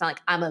virtue. It's not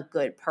like I'm a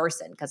good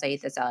person because I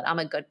eat the salad. I'm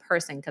a good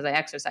person because I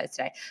exercise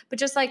today. But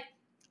just like,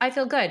 I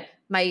feel good.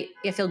 I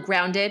feel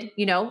grounded,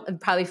 and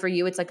probably for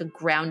you, it's like a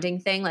grounding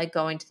thing, like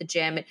going to the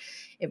gym.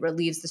 It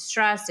relieves the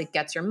stress. It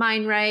gets your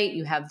mind right.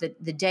 You have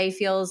the day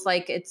feels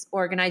like it's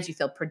organized. You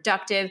feel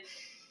productive.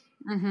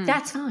 Mm-hmm.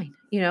 That's fine,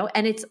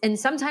 and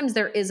sometimes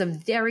there is a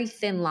very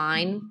thin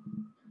line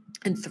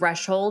and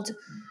threshold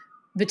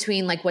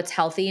between like what's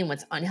healthy and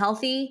what's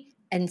unhealthy.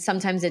 And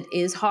sometimes it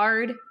is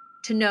hard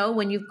to know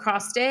when you've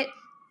crossed it.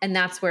 And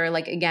that's where,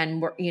 like, again,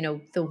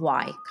 the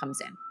why comes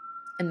in.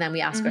 And then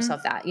we ask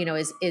ourselves that,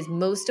 is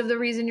most of the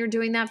reason you're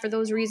doing that for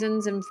those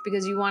reasons, and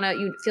because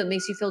it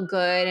makes you feel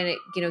good, and it,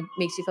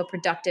 makes you feel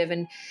productive,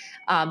 and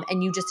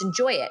you just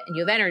enjoy it, and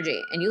you have energy,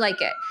 and you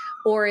like it?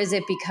 Or is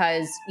it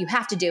because you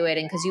have to do it,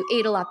 and because you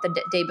ate a lot the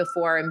day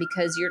before, and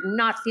because you're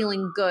not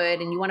feeling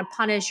good, and you want to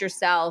punish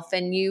yourself,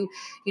 and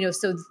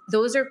so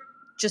those are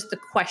just the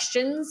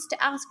questions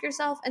to ask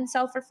yourself and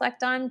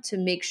self-reflect on to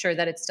make sure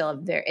that it's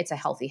still it's a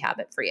healthy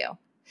habit for you.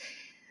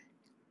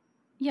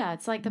 Yeah,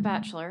 it's like The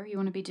Bachelor. You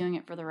want to be doing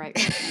it for the right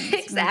reasons.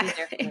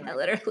 Exactly. I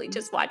literally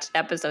just watched an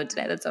episode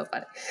today. That's so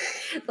funny.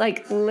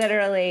 Like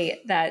literally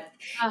that.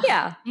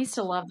 Yeah. I used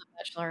to love The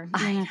Bachelor.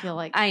 I feel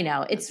like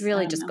know. It's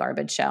really I don't just know.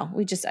 garbage show.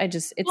 It's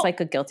Well, like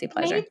a guilty they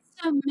made pleasure.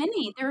 so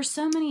many. There are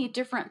so many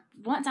different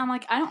ones. I'm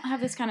like, I don't have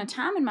this kind of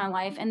time in my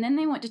life. And then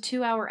they went to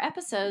 2-hour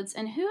episodes,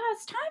 and who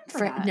has time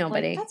for that?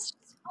 Nobody. Like, that's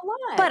just a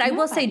lot. But I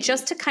will say,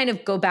 just to kind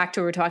of go back to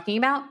what we're talking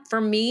about,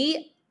 for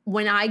me,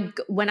 when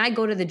I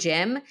go to the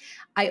gym,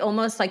 I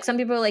almost like, some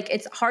people are like,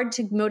 it's hard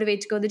to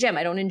motivate to go to the gym.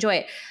 I don't enjoy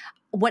it.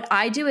 What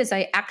I do is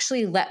I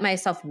actually let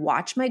myself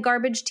watch my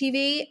garbage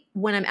TV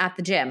when I'm at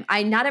the gym.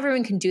 Not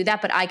everyone can do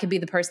that, but I could be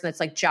the person that's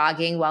like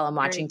jogging while I'm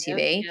watching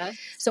TV. Yes.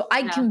 So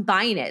I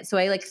combine it. So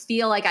I like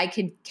feel like I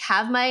could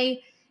have my,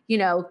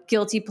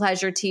 guilty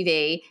pleasure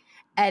TV,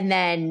 and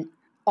then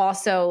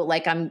also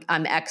like I'm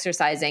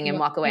exercising and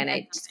walk away, and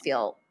I just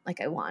feel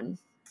like I won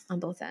on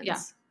both ends. Yeah.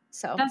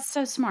 So that's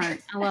so smart.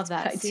 I love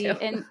that. See, do.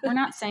 and we're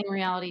not saying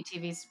reality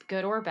TV is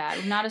good or bad.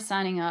 We're not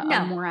assigning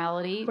a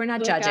morality. We're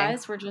not judging.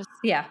 Guys. We're just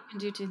can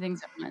do two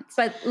things at once.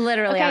 But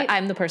literally,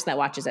 I'm the person that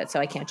watches it, so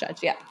I can't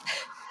judge. Yeah.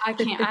 I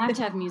can't. I have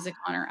to have music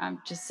on, or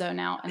I'm just zoned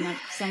out, and like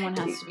someone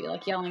has to be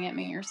like yelling at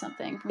me or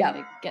something for me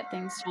to get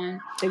things done.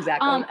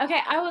 Exactly. Okay,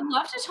 I would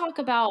love to talk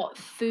about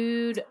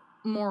food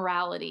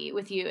morality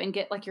with you and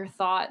get like your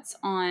thoughts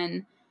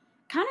on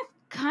kind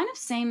of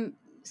same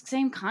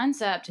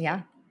concept.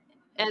 Yeah.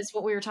 As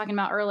what we were talking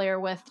about earlier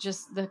with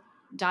just the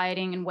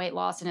dieting and weight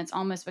loss, and it's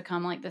almost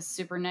become like this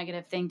super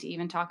negative thing to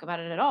even talk about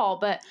it at all.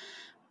 But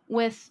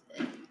with,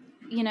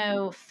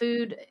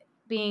 food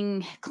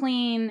being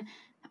clean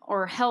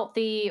or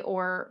healthy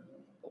or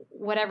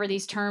whatever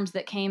these terms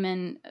that came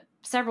in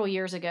several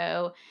years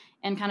ago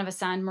and kind of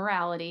assigned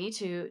morality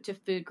to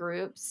food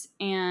groups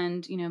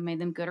and, made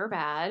them good or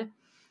bad.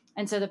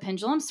 And so the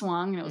pendulum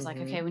swung, and it was like,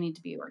 okay, we need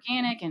to be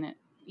organic and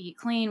eat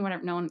clean,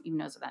 whatever. No one even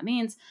knows what that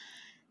means.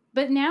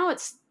 But now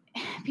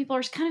people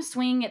are kind of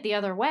swinging it the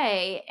other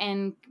way,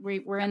 and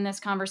we're in this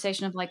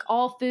conversation of like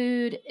all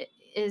food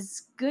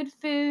is good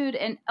food,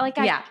 and like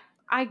I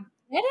get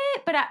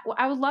it, but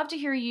I would love to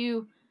hear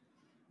you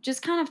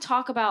just kind of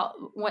talk about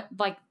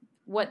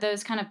what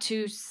those kind of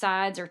two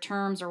sides or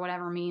terms or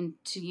whatever mean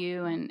to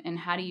you, and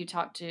how do you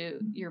talk to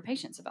your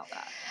patients about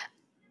that?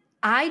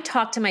 I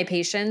talk to my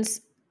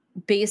patients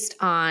based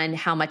on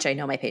how much I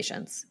know my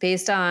patients,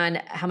 based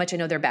on how much I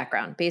know their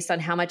background, based on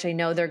how much I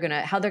know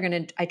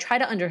I try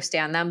to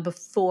understand them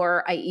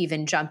before I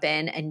even jump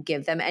in and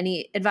give them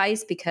any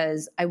advice,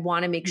 because I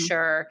want to make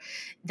sure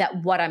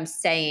that what I'm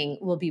saying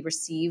will be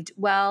received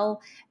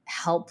well,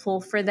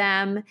 helpful for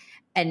them,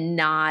 and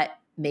not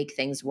make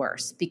things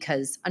worse.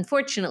 Because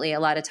unfortunately,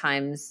 a lot of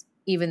times,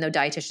 even though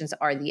dietitians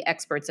are the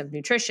experts of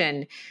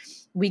nutrition,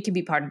 we can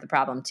be part of the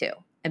problem too.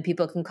 And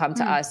people can come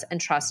to us and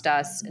trust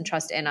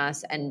in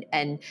us,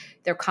 and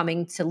they're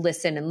coming to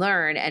listen and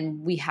learn.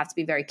 And we have to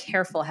be very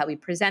careful how we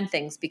present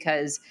things,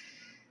 because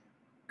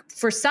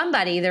for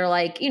somebody, they're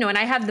like, and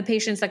I have the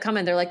patients that come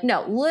in, they're like,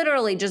 no,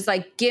 literally just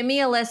like, give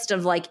me a list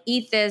of like,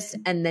 eat this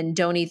and then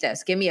don't eat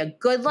this. Give me a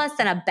good list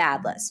and a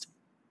bad list.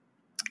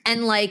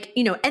 And like,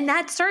 and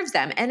that serves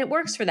them and it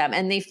works for them,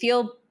 and they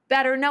feel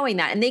better knowing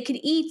that. And they could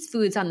eat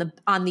foods on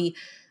the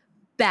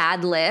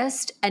bad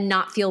list and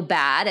not feel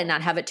bad and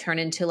not have it turn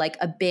into like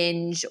a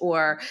binge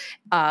or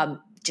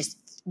just,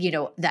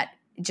 that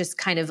just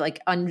kind of like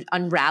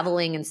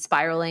unraveling and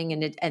spiraling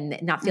and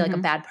not feel like a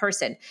bad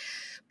person.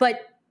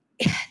 But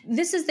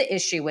this is the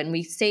issue when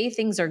we say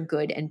things are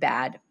good and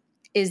bad,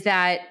 is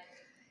that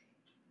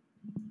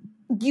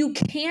you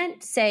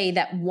can't say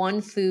that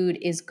one food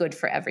is good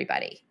for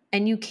everybody.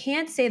 And you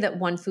can't say that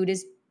one food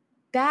is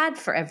bad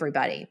for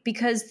everybody,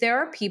 because there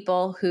are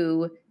people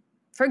who,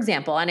 for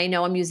example, and I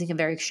know I'm using a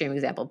very extreme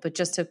example, but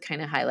just to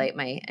kind of highlight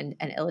and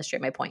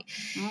illustrate my point,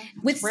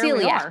 with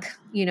celiac,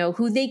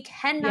 who they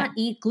cannot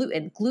eat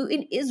gluten.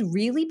 Gluten is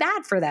really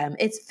bad for them.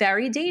 It's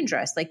very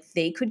dangerous. Like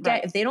they could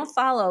get, if they don't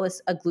follow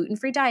a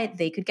gluten-free diet,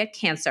 they could get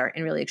cancer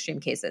in really extreme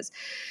cases.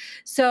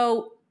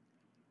 So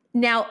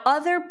now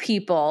other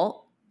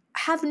people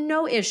have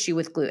no issue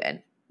with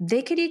gluten.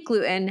 They could eat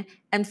gluten.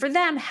 And for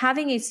them,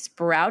 having a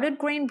sprouted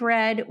grain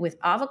bread with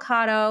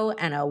avocado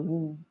and a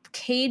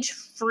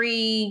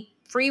cage-free,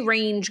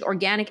 free-range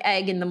organic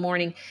egg in the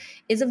morning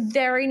is a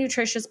very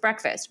nutritious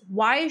breakfast.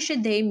 Why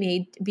should they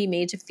be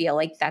made to feel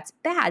like that's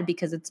bad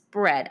because it's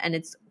bread and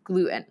it's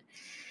gluten?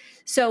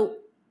 So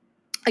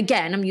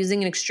again, I'm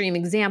using an extreme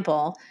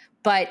example,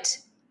 but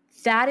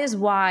that is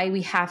why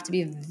we have to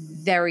be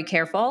very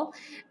careful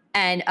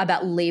and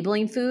about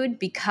labeling food,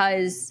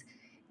 because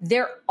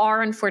there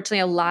are unfortunately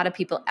a lot of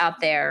people out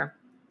there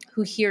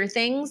who hear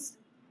things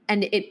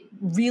and it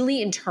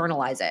really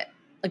internalize it.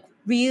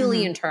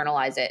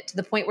 Internalize it to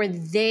the point where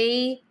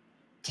they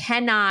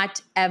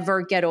cannot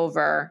ever get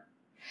over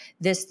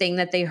this thing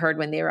that they heard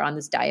when they were on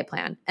this diet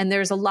plan. And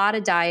there's a lot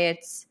of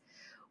diets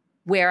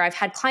where I've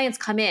had clients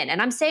come in,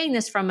 and I'm saying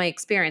this from my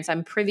experience.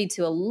 I'm privy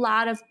to a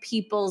lot of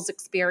people's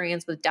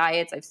experience with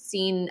diets. I've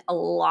seen a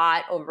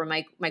lot over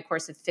my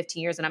course of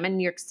 15 years, and I'm in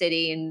New York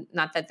City, and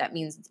not that that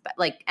means it's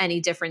like any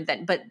different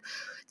than, but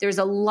there's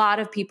a lot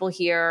of people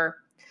here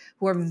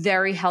who are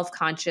very health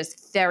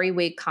conscious, very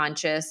weight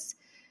conscious,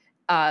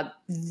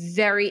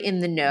 very in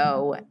the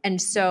know.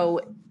 And so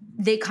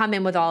they come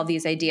in with all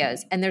these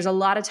ideas. And there's a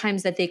lot of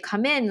times that they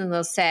come in and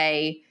they'll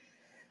say,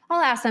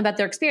 I'll ask them about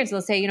their experience.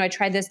 They'll say, I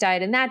tried this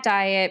diet and that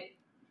diet.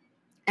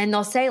 And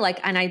they'll say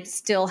and I'm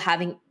still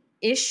having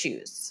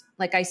issues.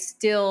 Like I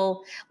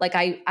still, like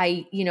and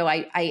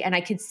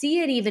I could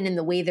see it even in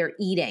the way they're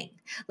eating.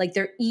 Like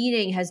their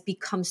eating has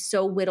become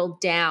so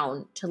whittled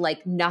down to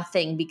like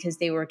nothing because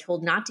they were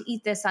told not to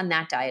eat this on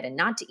that diet and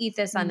not to eat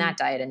this on that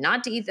diet and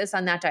not to eat this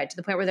on that diet, to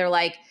the point where they're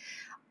like,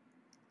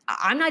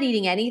 I'm not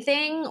eating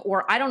anything,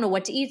 or I don't know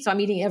what to eat, so I'm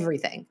eating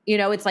everything.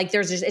 It's like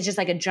it's just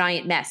like a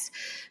giant mess.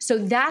 So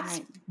that's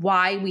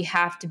why we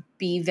have to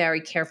be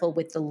very careful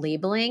with the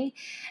labeling.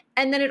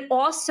 And then it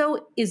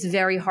also is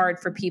very hard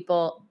for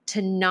people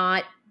to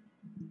not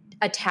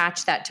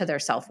attach that to their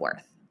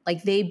self-worth.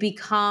 Like they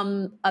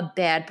become a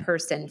bad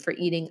person for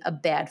eating a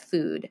bad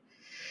food.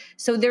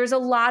 So there's a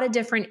lot of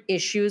different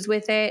issues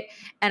with it.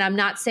 And I'm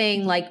not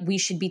saying like we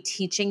should be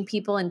teaching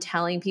people and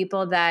telling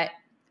people that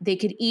they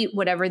could eat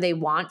whatever they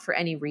want for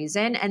any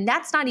reason. And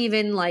that's not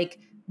even like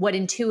what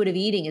intuitive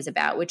eating is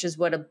about, which is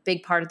what a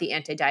big part of the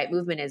anti-diet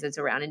movement is. It's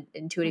around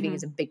intuitive eating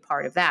is a big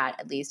part of that,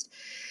 at least.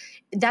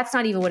 That's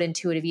not even what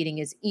intuitive eating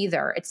is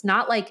either. It's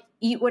not like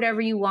eat whatever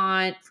you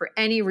want for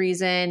any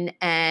reason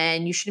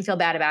and you shouldn't feel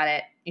bad about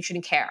it. You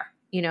shouldn't care,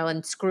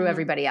 and screw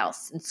everybody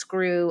else and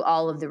screw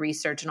all of the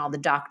research and all the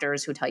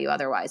doctors who tell you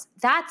otherwise.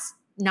 That's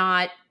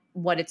not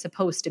what it's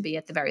supposed to be,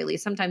 at the very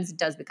least. Sometimes it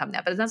does become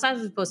that, but that's not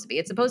what it's supposed to be.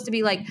 It's supposed to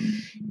be like,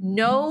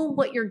 know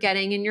what you're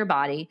getting in your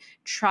body,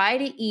 try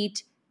to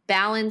eat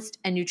balanced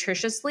and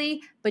nutritiously,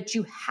 but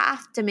you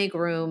have to make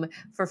room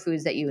for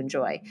foods that you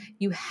enjoy.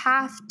 You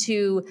have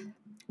to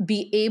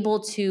be able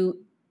to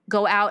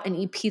go out and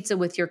eat pizza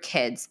with your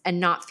kids and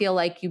not feel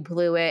like you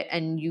blew it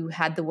and you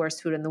had the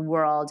worst food in the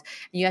world.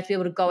 And you have to be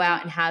able to go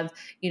out and have,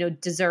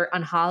 dessert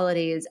on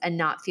holidays and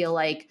not feel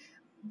like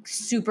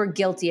super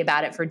guilty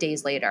about it for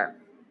days later.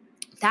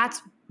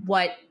 That's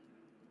what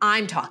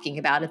I'm talking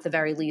about at the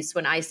very least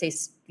when I say,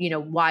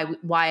 why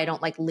I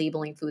don't like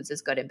labeling foods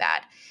as good and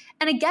bad.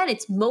 And again,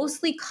 it's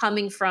mostly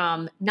coming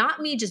from not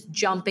me just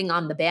jumping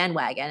on the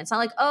bandwagon. It's not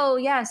like, oh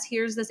yes,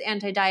 here's this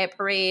anti-diet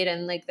parade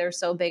and like they're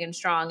so big and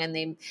strong and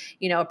they,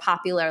 are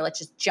popular. Let's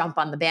just jump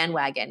on the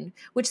bandwagon,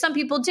 which some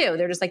people do.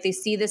 They're just like, they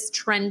see this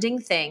trending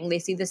thing. They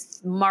see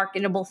this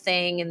marketable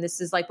thing and this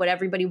is like what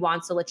everybody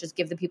wants. So let's just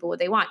give the people what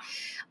they want.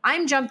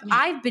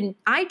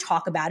 I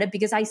talk about it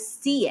because I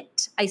see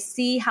it. I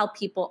see how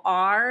people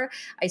are.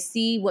 I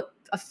see what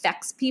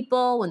affects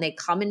people when they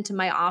come into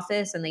my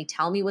office and they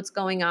tell me what's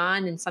going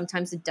on. And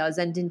sometimes it does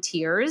end in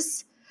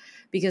tears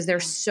because they're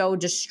so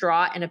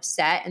distraught and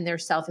upset and their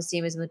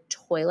self-esteem is in the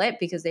toilet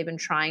because they've been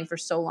trying for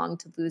so long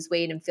to lose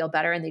weight and feel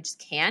better and they just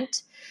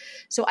can't.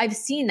 So I've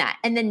seen that.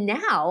 And then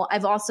now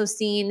I've also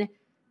seen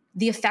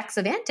the effects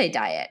of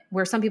anti-diet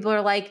where some people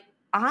are like,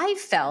 I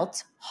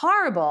felt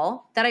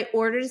horrible that I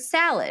ordered a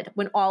salad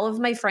when all of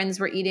my friends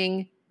were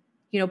eating,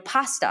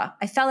 pasta.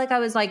 I felt like I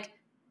was like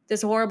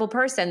this horrible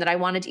person that I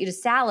wanted to eat a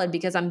salad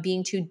because I'm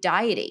being too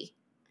diety.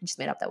 I just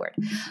made up that word.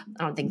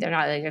 I don't think they're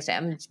not like I say.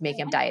 I'm just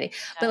making up diety,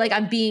 but like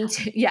I'm being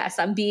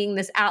I'm being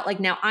this out. Like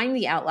now I'm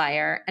the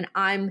outlier,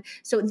 and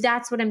so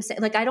that's what I'm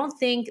saying. Like I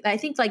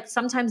think like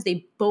sometimes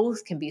they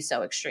both can be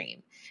so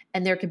extreme,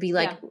 and there could be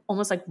like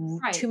almost like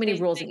too many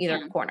rules in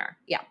either corner.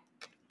 Yeah.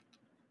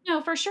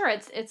 No, for sure.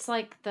 It's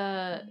like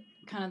the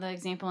kind of the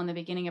example in the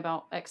beginning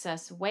about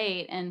excess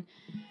weight, and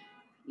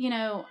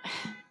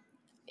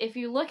if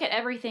you look at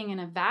everything in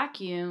a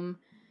vacuum,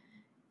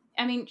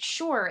 I mean,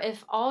 sure,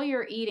 if all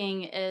you're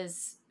eating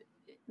is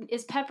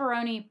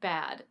pepperoni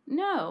bad?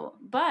 No,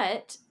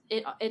 but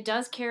it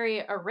does carry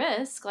a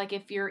risk. Like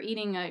if you're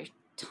eating a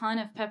ton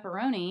of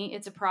pepperoni,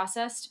 it's a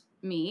processed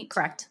meat.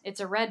 Correct. It's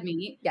a red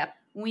meat. Yep.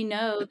 We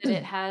know that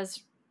it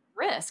has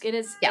risk. It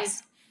is a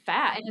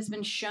fat. It has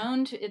been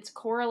shown it's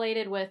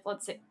correlated with,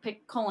 let's say,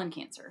 pick colon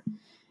cancer.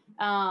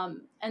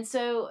 And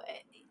so,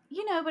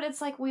 but it's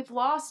like we've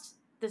lost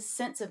the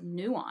sense of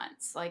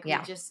nuance. Like we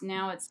just,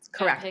 now it's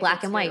correct.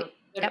 Black and white.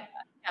 Yep.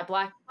 Yeah,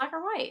 black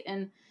or white.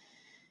 And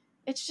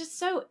it's just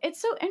so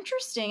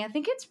interesting. I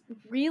think it's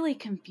really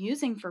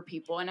confusing for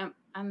people. And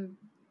I'm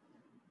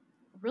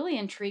really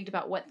intrigued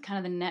about what kind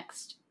of the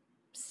next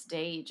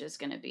stage is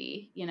going to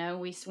be.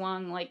 We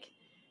swung like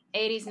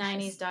 80s,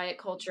 90s diet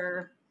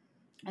culture.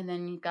 And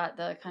then you've got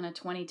the kind of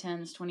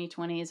 2010s,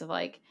 2020s of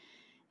like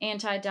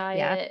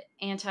anti-diet,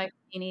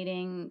 anti-clean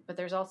eating, but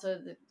there's also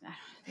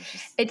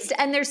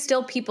there's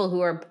still people who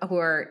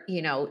are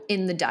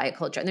in the diet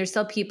culture, and there's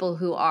still people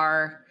who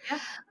are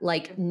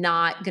like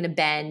not going to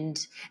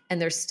bend, and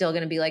they're still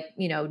going to be like,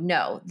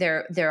 no,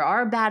 there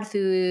are bad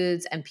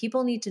foods, and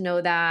people need to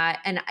know that,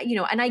 and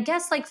and I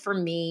guess like for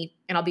me,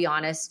 and I'll be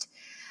honest,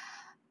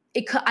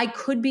 I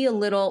could be a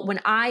little, when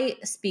I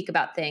speak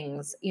about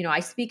things, I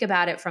speak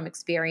about it from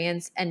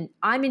experience, and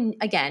I'm in,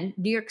 again,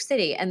 New York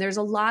City, and there's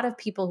a lot of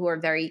people who are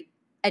very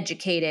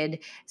educated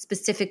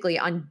specifically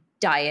on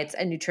diets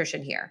and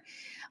nutrition here.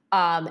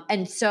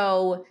 And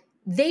so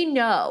they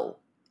know,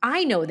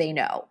 I know they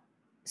know.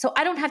 So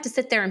I don't have to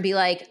sit there and be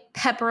like,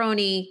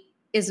 pepperoni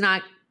is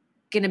not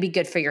going to be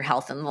good for your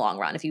health in the long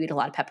run if you eat a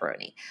lot of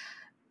pepperoni.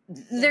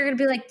 They're going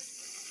to be like,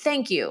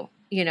 thank you.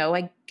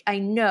 I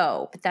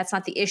know, but that's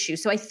not the issue.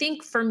 So I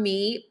think for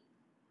me,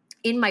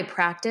 in my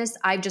practice,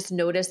 I've just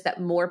noticed that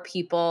more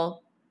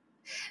people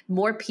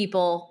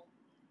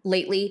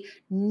lately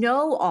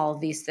know all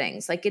of these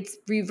things. Like, it's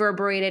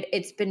reverberated,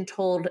 it's been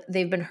told,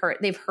 they've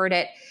heard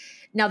it.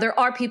 Now, there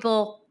are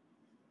people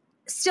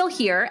still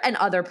here and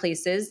other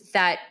places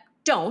that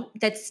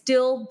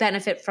still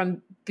benefit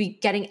from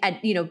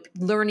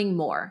learning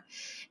more,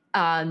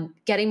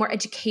 getting more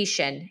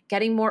education,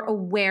 getting more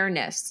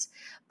awareness.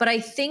 But I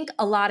think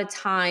a lot of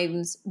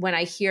times when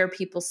I hear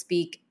people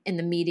speak in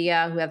the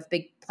media who have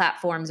big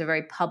platforms, are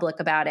very public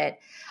about it,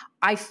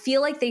 I feel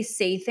like they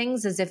say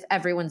things as if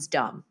everyone's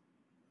dumb.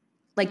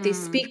 Like, they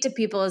speak to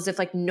people as if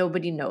like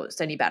nobody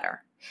knows any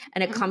better.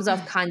 And it comes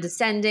off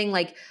condescending,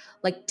 like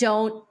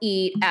don't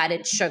eat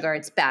added sugar,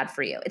 it's bad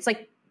for you. It's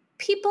like,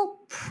 people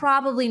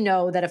probably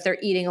know that if they're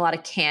eating a lot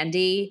of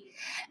candy,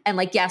 and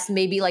like, yes,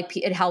 maybe like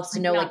it helps to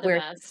know like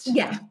where,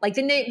 like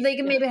they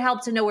can maybe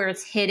help to know where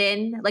it's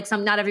hidden. Like,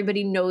 not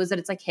everybody knows that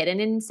it's like hidden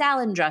in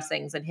salad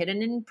dressings and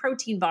hidden in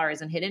protein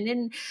bars and hidden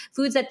in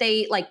foods that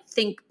they like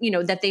think,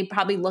 that they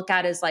probably look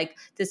at as like,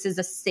 this is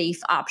a safe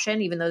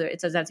option, even though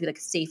it doesn't have to be like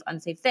a safe,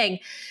 unsafe thing.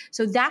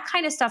 So that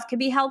kind of stuff can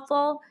be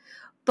helpful.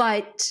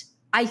 But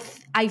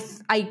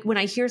when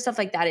I hear stuff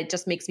like that, it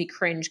just makes me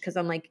cringe, because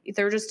I'm like,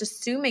 they're just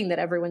assuming that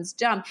everyone's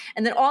dumb.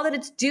 And then all that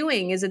it's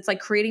doing is it's like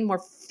creating more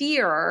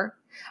fear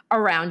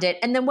around it.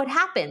 And then what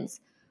happens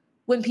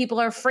when people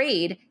are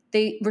afraid?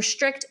 They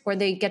restrict or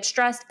they get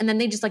stressed, and then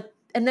they just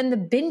and then the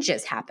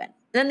binges happen.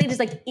 And then they just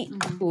like eat.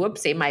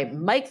 Whoopsie, my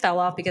mic fell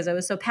off because I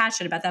was so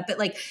passionate about that. But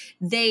like,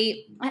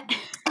 they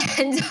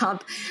end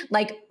up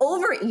like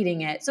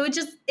overeating it. So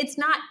it's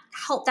not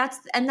help. That's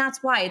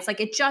why it's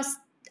like,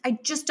 I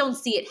just don't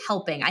see it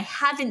helping. I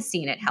haven't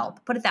seen it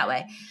help. Put it that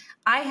way.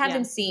 I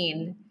haven't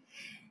seen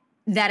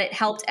that it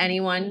helped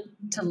anyone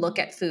to look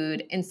at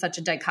food in such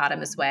a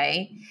dichotomous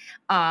way.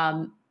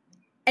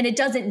 And it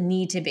doesn't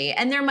need to be.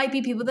 And there might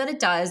be people that it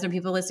does. There are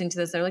people listening to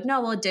this. They're like,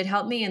 no, well, it did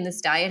help me, and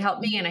this diet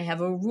helped me, and I have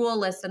a rule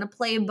list and a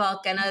playbook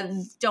and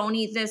a don't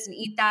eat this and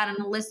eat that and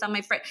a list on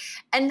my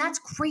fridge. And that's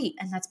great.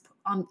 And that's,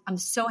 I'm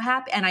so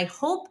happy. And I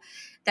hope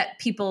that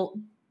people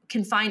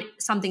can find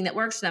something that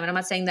works for them. And I'm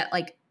not saying that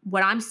like,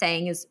 what I'm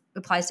saying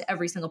applies to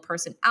every single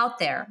person out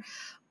there,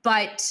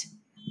 but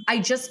I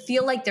just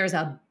feel like there's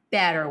a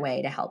better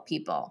way to help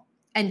people.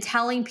 And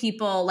telling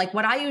people, like,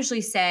 what I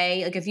usually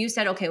say, like, if you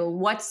said, okay, well,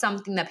 what's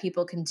something that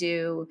people can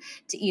do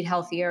to eat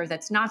healthier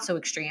that's not so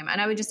extreme? And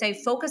I would just say,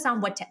 focus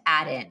on what to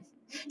add in.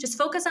 Just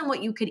focus on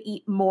what you could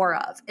eat more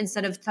of,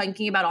 instead of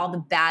thinking about all the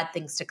bad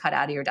things to cut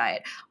out of your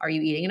diet. Are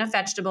you eating enough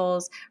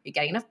vegetables? Are you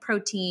getting enough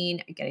protein?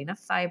 Are you getting enough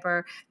fiber?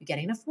 Are you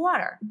getting enough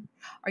water?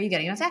 Are you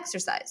getting enough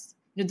exercise?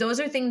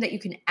 Those are things that you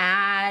can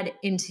add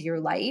into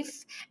your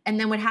life. And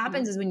then what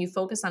happens is when you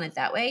focus on it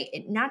that way,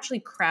 it naturally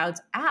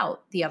crowds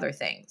out the other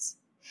things.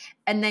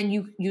 And then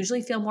you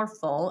usually feel more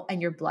full,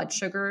 and your blood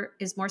sugar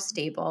is more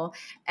stable,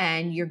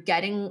 and you're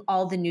getting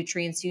all the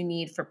nutrients you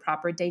need for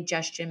proper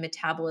digestion,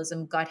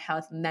 metabolism, gut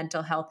health,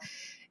 mental health,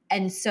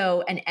 and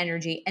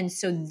energy. And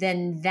so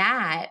then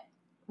that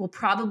will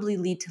probably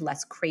lead to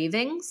less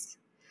cravings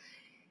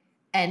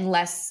and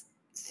less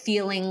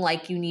feeling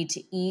like you need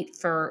to eat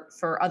for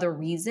other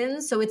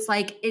reasons. So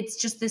it's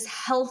just this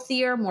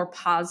healthier, more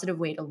positive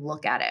way to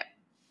look at it,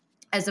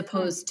 as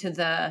opposed to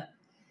the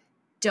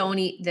don't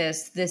eat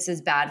this is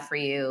bad for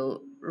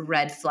you,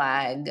 red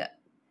flag,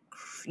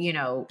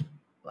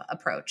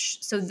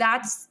 approach. So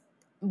that's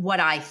what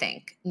I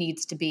think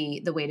needs to be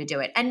the way to do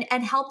it. And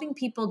helping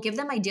people, give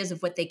them ideas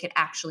of what they could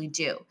actually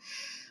do.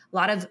 A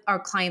lot of our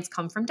clients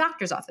come from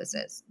doctor's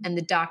offices, and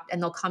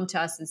and they'll come to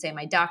us and say,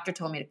 my doctor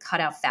told me to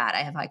cut out fat.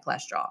 I have high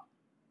cholesterol.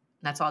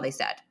 And that's all they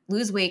said.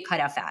 Lose weight,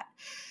 cut out fat.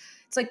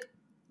 It's like,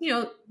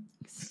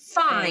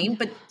 fine,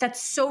 but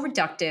that's so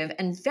reductive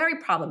and very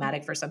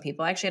problematic for some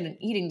people. I actually had an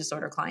eating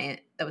disorder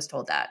client that was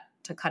told that,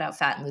 to cut out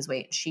fat and lose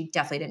weight. She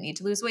definitely didn't need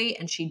to lose weight,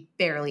 and she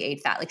barely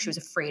ate fat. Like, she was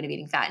afraid of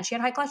eating fat, and she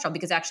had high cholesterol,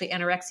 because actually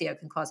anorexia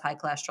can cause high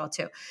cholesterol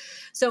too.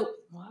 So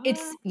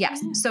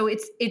So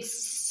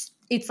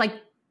it's like,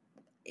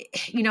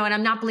 and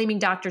I'm not blaming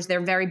doctors.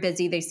 They're very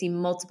busy. They see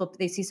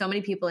so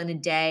many people in a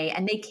day,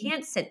 and they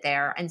can't sit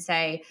there and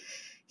say,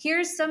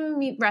 here's some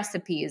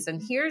recipes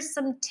and here's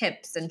some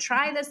tips and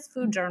try this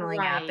food journaling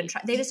app, and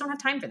they just don't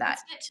have time for that.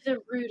 Let's get to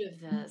the root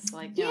of this.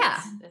 Like,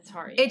 it's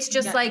hard. It's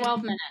just like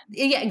 12 minutes.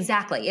 Yeah,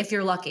 exactly. If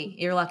you're lucky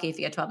if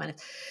you get 12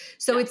 minutes.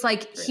 So it's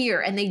like here,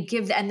 and they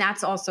give, and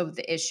that's also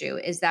the issue,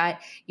 is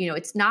that,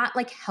 it's not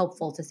like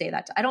helpful to say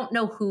that. I don't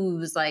know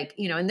who's like,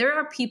 and there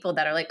are people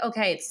that are like,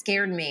 okay, it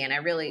scared me, and I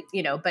really,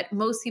 but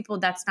most people,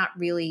 that's not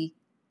really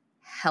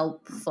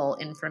helpful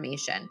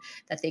information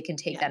that they can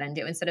take that and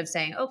do, instead of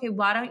saying, okay,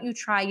 why don't you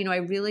try, I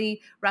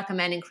really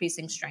recommend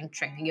increasing strength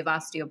training. You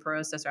have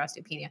osteoporosis or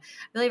osteopenia. I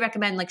really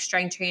recommend like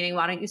strength training.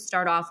 Why don't you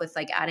start off with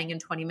like adding in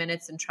 20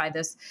 minutes and try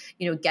this,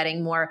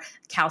 getting more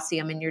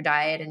calcium in your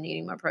diet and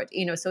eating more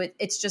protein, so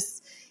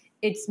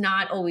it's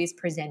not always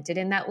presented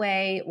in that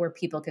way where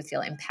people could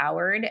feel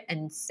empowered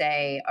and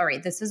say, all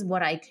right, this is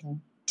what I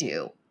can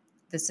do.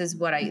 This is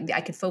what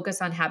I could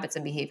focus on habits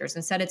and behaviors.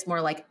 Instead, it's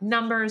more like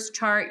numbers,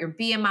 chart, your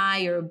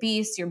BMI, you're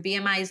obese, your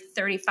BMI is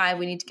 35.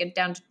 We need to get it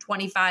down to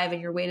 25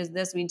 and your weight is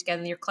this. We need to get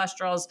in your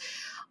cholesterol's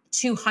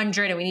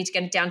 200 and we need to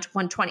get it down to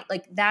 120.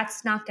 Like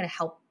that's not going to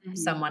help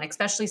someone,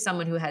 especially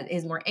someone who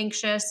is more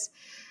anxious,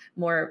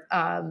 more,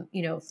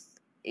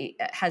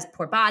 has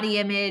poor body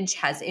image,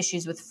 has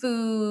issues with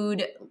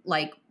food,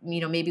 like,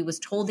 maybe was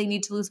told they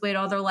need to lose weight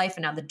all their life.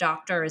 And now the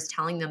doctor is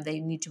telling them they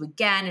need to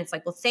again. It's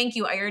like, well, thank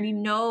you. I already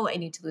know I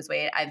need to lose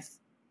weight. I've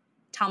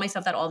tell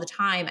myself that all the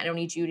time. I don't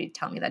need you to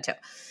tell me that too.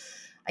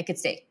 I could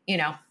stay,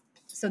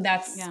 so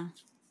that's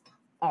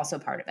also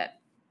part of it.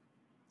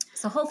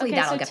 So hopefully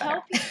that'll get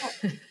better.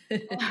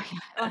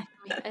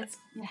 It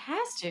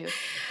has to.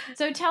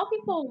 So tell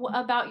people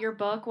about your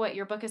book, what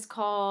your book is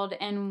called,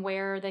 and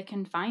where they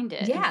can find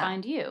it and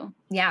find you.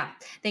 Yeah.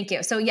 Thank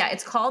you. So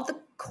it's called the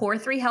Core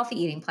 3 Healthy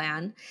Eating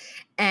Plan.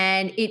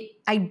 And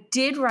I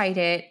did write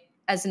it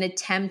as an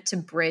attempt to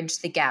bridge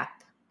the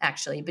gap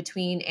actually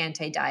between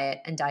anti-diet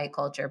and diet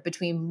culture,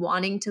 between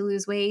wanting to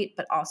lose weight,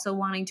 but also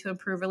wanting to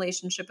improve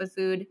relationship with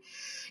food.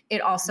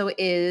 It also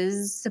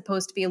is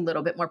supposed to be a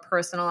little bit more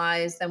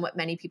personalized than what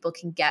many people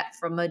can get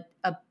from a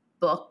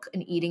book,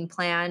 an eating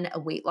plan, a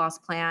weight loss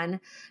plan.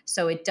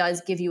 So it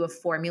does give you a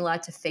formula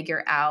to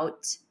figure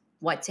out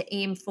what to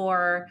aim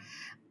for.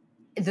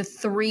 The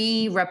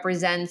 3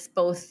 represents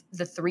both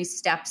the 3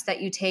 steps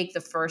that you take.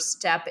 The first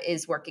step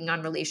is working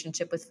on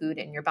relationship with food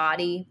in your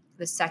body.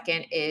 The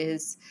second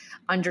is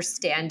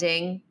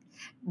understanding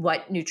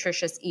what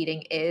nutritious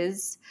eating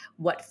is,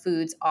 what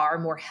foods are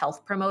more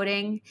health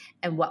promoting,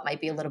 and what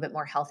might be a little bit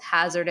more health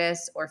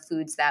hazardous, or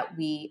foods that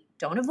we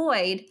don't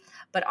avoid,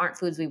 but aren't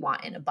foods we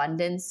want in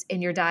abundance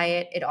in your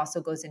diet. It also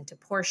goes into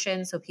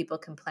portions so people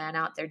can plan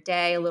out their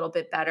day a little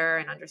bit better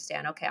and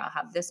understand, okay, I'll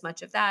have this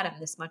much of that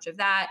and this much of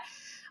that.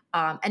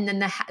 And then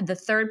the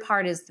third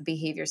part is the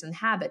behaviors and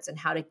habits and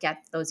how to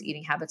get those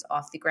eating habits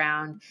off the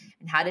ground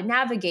and how to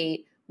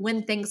navigate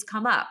when things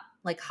come up,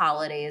 like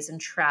holidays and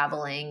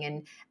traveling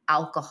and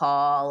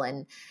alcohol.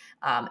 And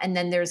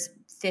then there's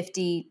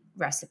 50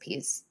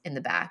 recipes in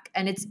the back.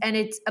 And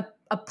it's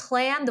a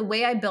plan. The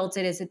way I built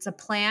it is it's a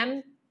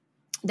plan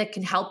that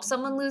can help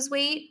someone lose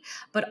weight,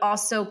 but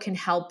also can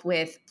help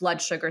with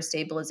blood sugar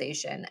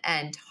stabilization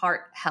and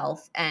heart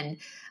health and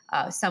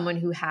someone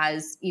who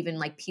has even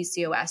like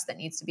PCOS that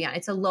needs to be on.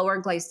 It's a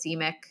lower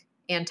glycemic,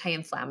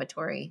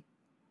 anti-inflammatory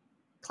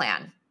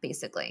plan,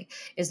 basically,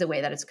 is the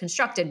way that it's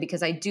constructed,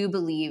 because I do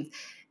believe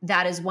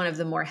that is one of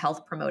the more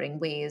health promoting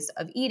ways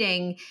of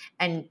eating,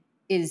 and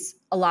is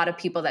a lot of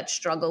people that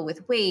struggle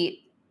with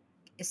weight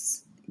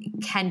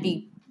can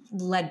be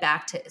led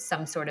back to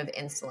some sort of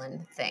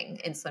insulin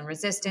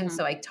resistance.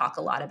 So I talk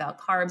a lot about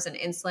carbs and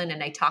insulin,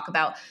 and I talk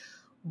about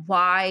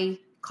why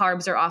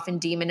carbs are often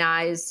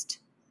demonized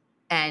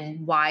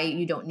and why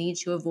you don't need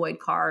to avoid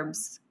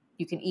carbs.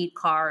 You can eat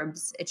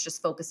carbs. It's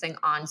just focusing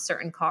on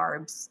certain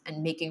carbs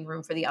and making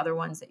room for the other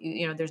ones that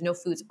there's no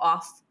foods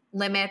off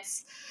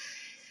limits.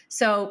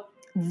 So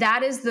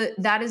that is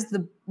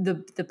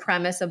the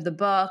premise of the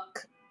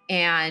book.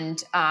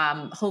 And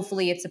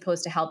hopefully it's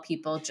supposed to help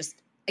people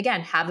just, again,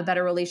 have a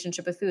better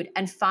relationship with food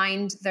and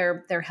find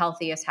their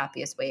healthiest,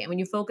 happiest weight. And when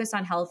you focus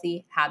on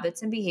healthy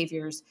habits and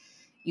behaviors,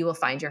 you will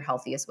find your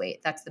healthiest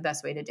weight. That's the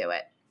best way to do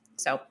it.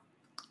 So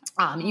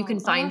you can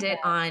find it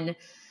on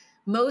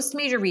most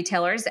major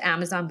retailers,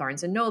 Amazon,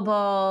 Barnes &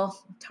 Noble,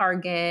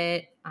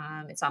 Target.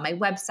 It's on my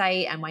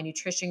website and my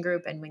nutrition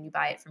group. And when you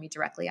buy it from me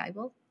directly, I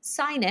will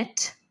sign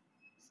it.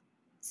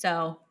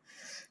 So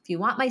if you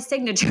want my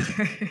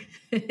signature,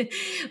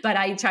 but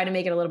I try to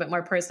make it a little bit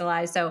more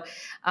personalized. So,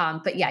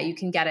 but yeah, you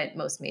can get it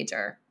most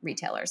major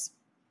retailers.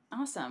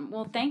 Awesome.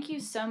 Well, thank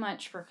you so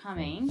much for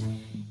coming.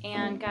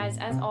 And guys,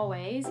 as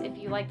always, if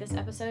you like this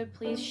episode,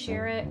 please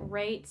share it,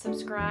 rate,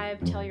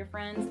 subscribe, tell your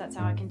friends. That's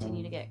how I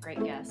continue to get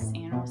great guests.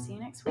 And we'll see you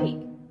next week.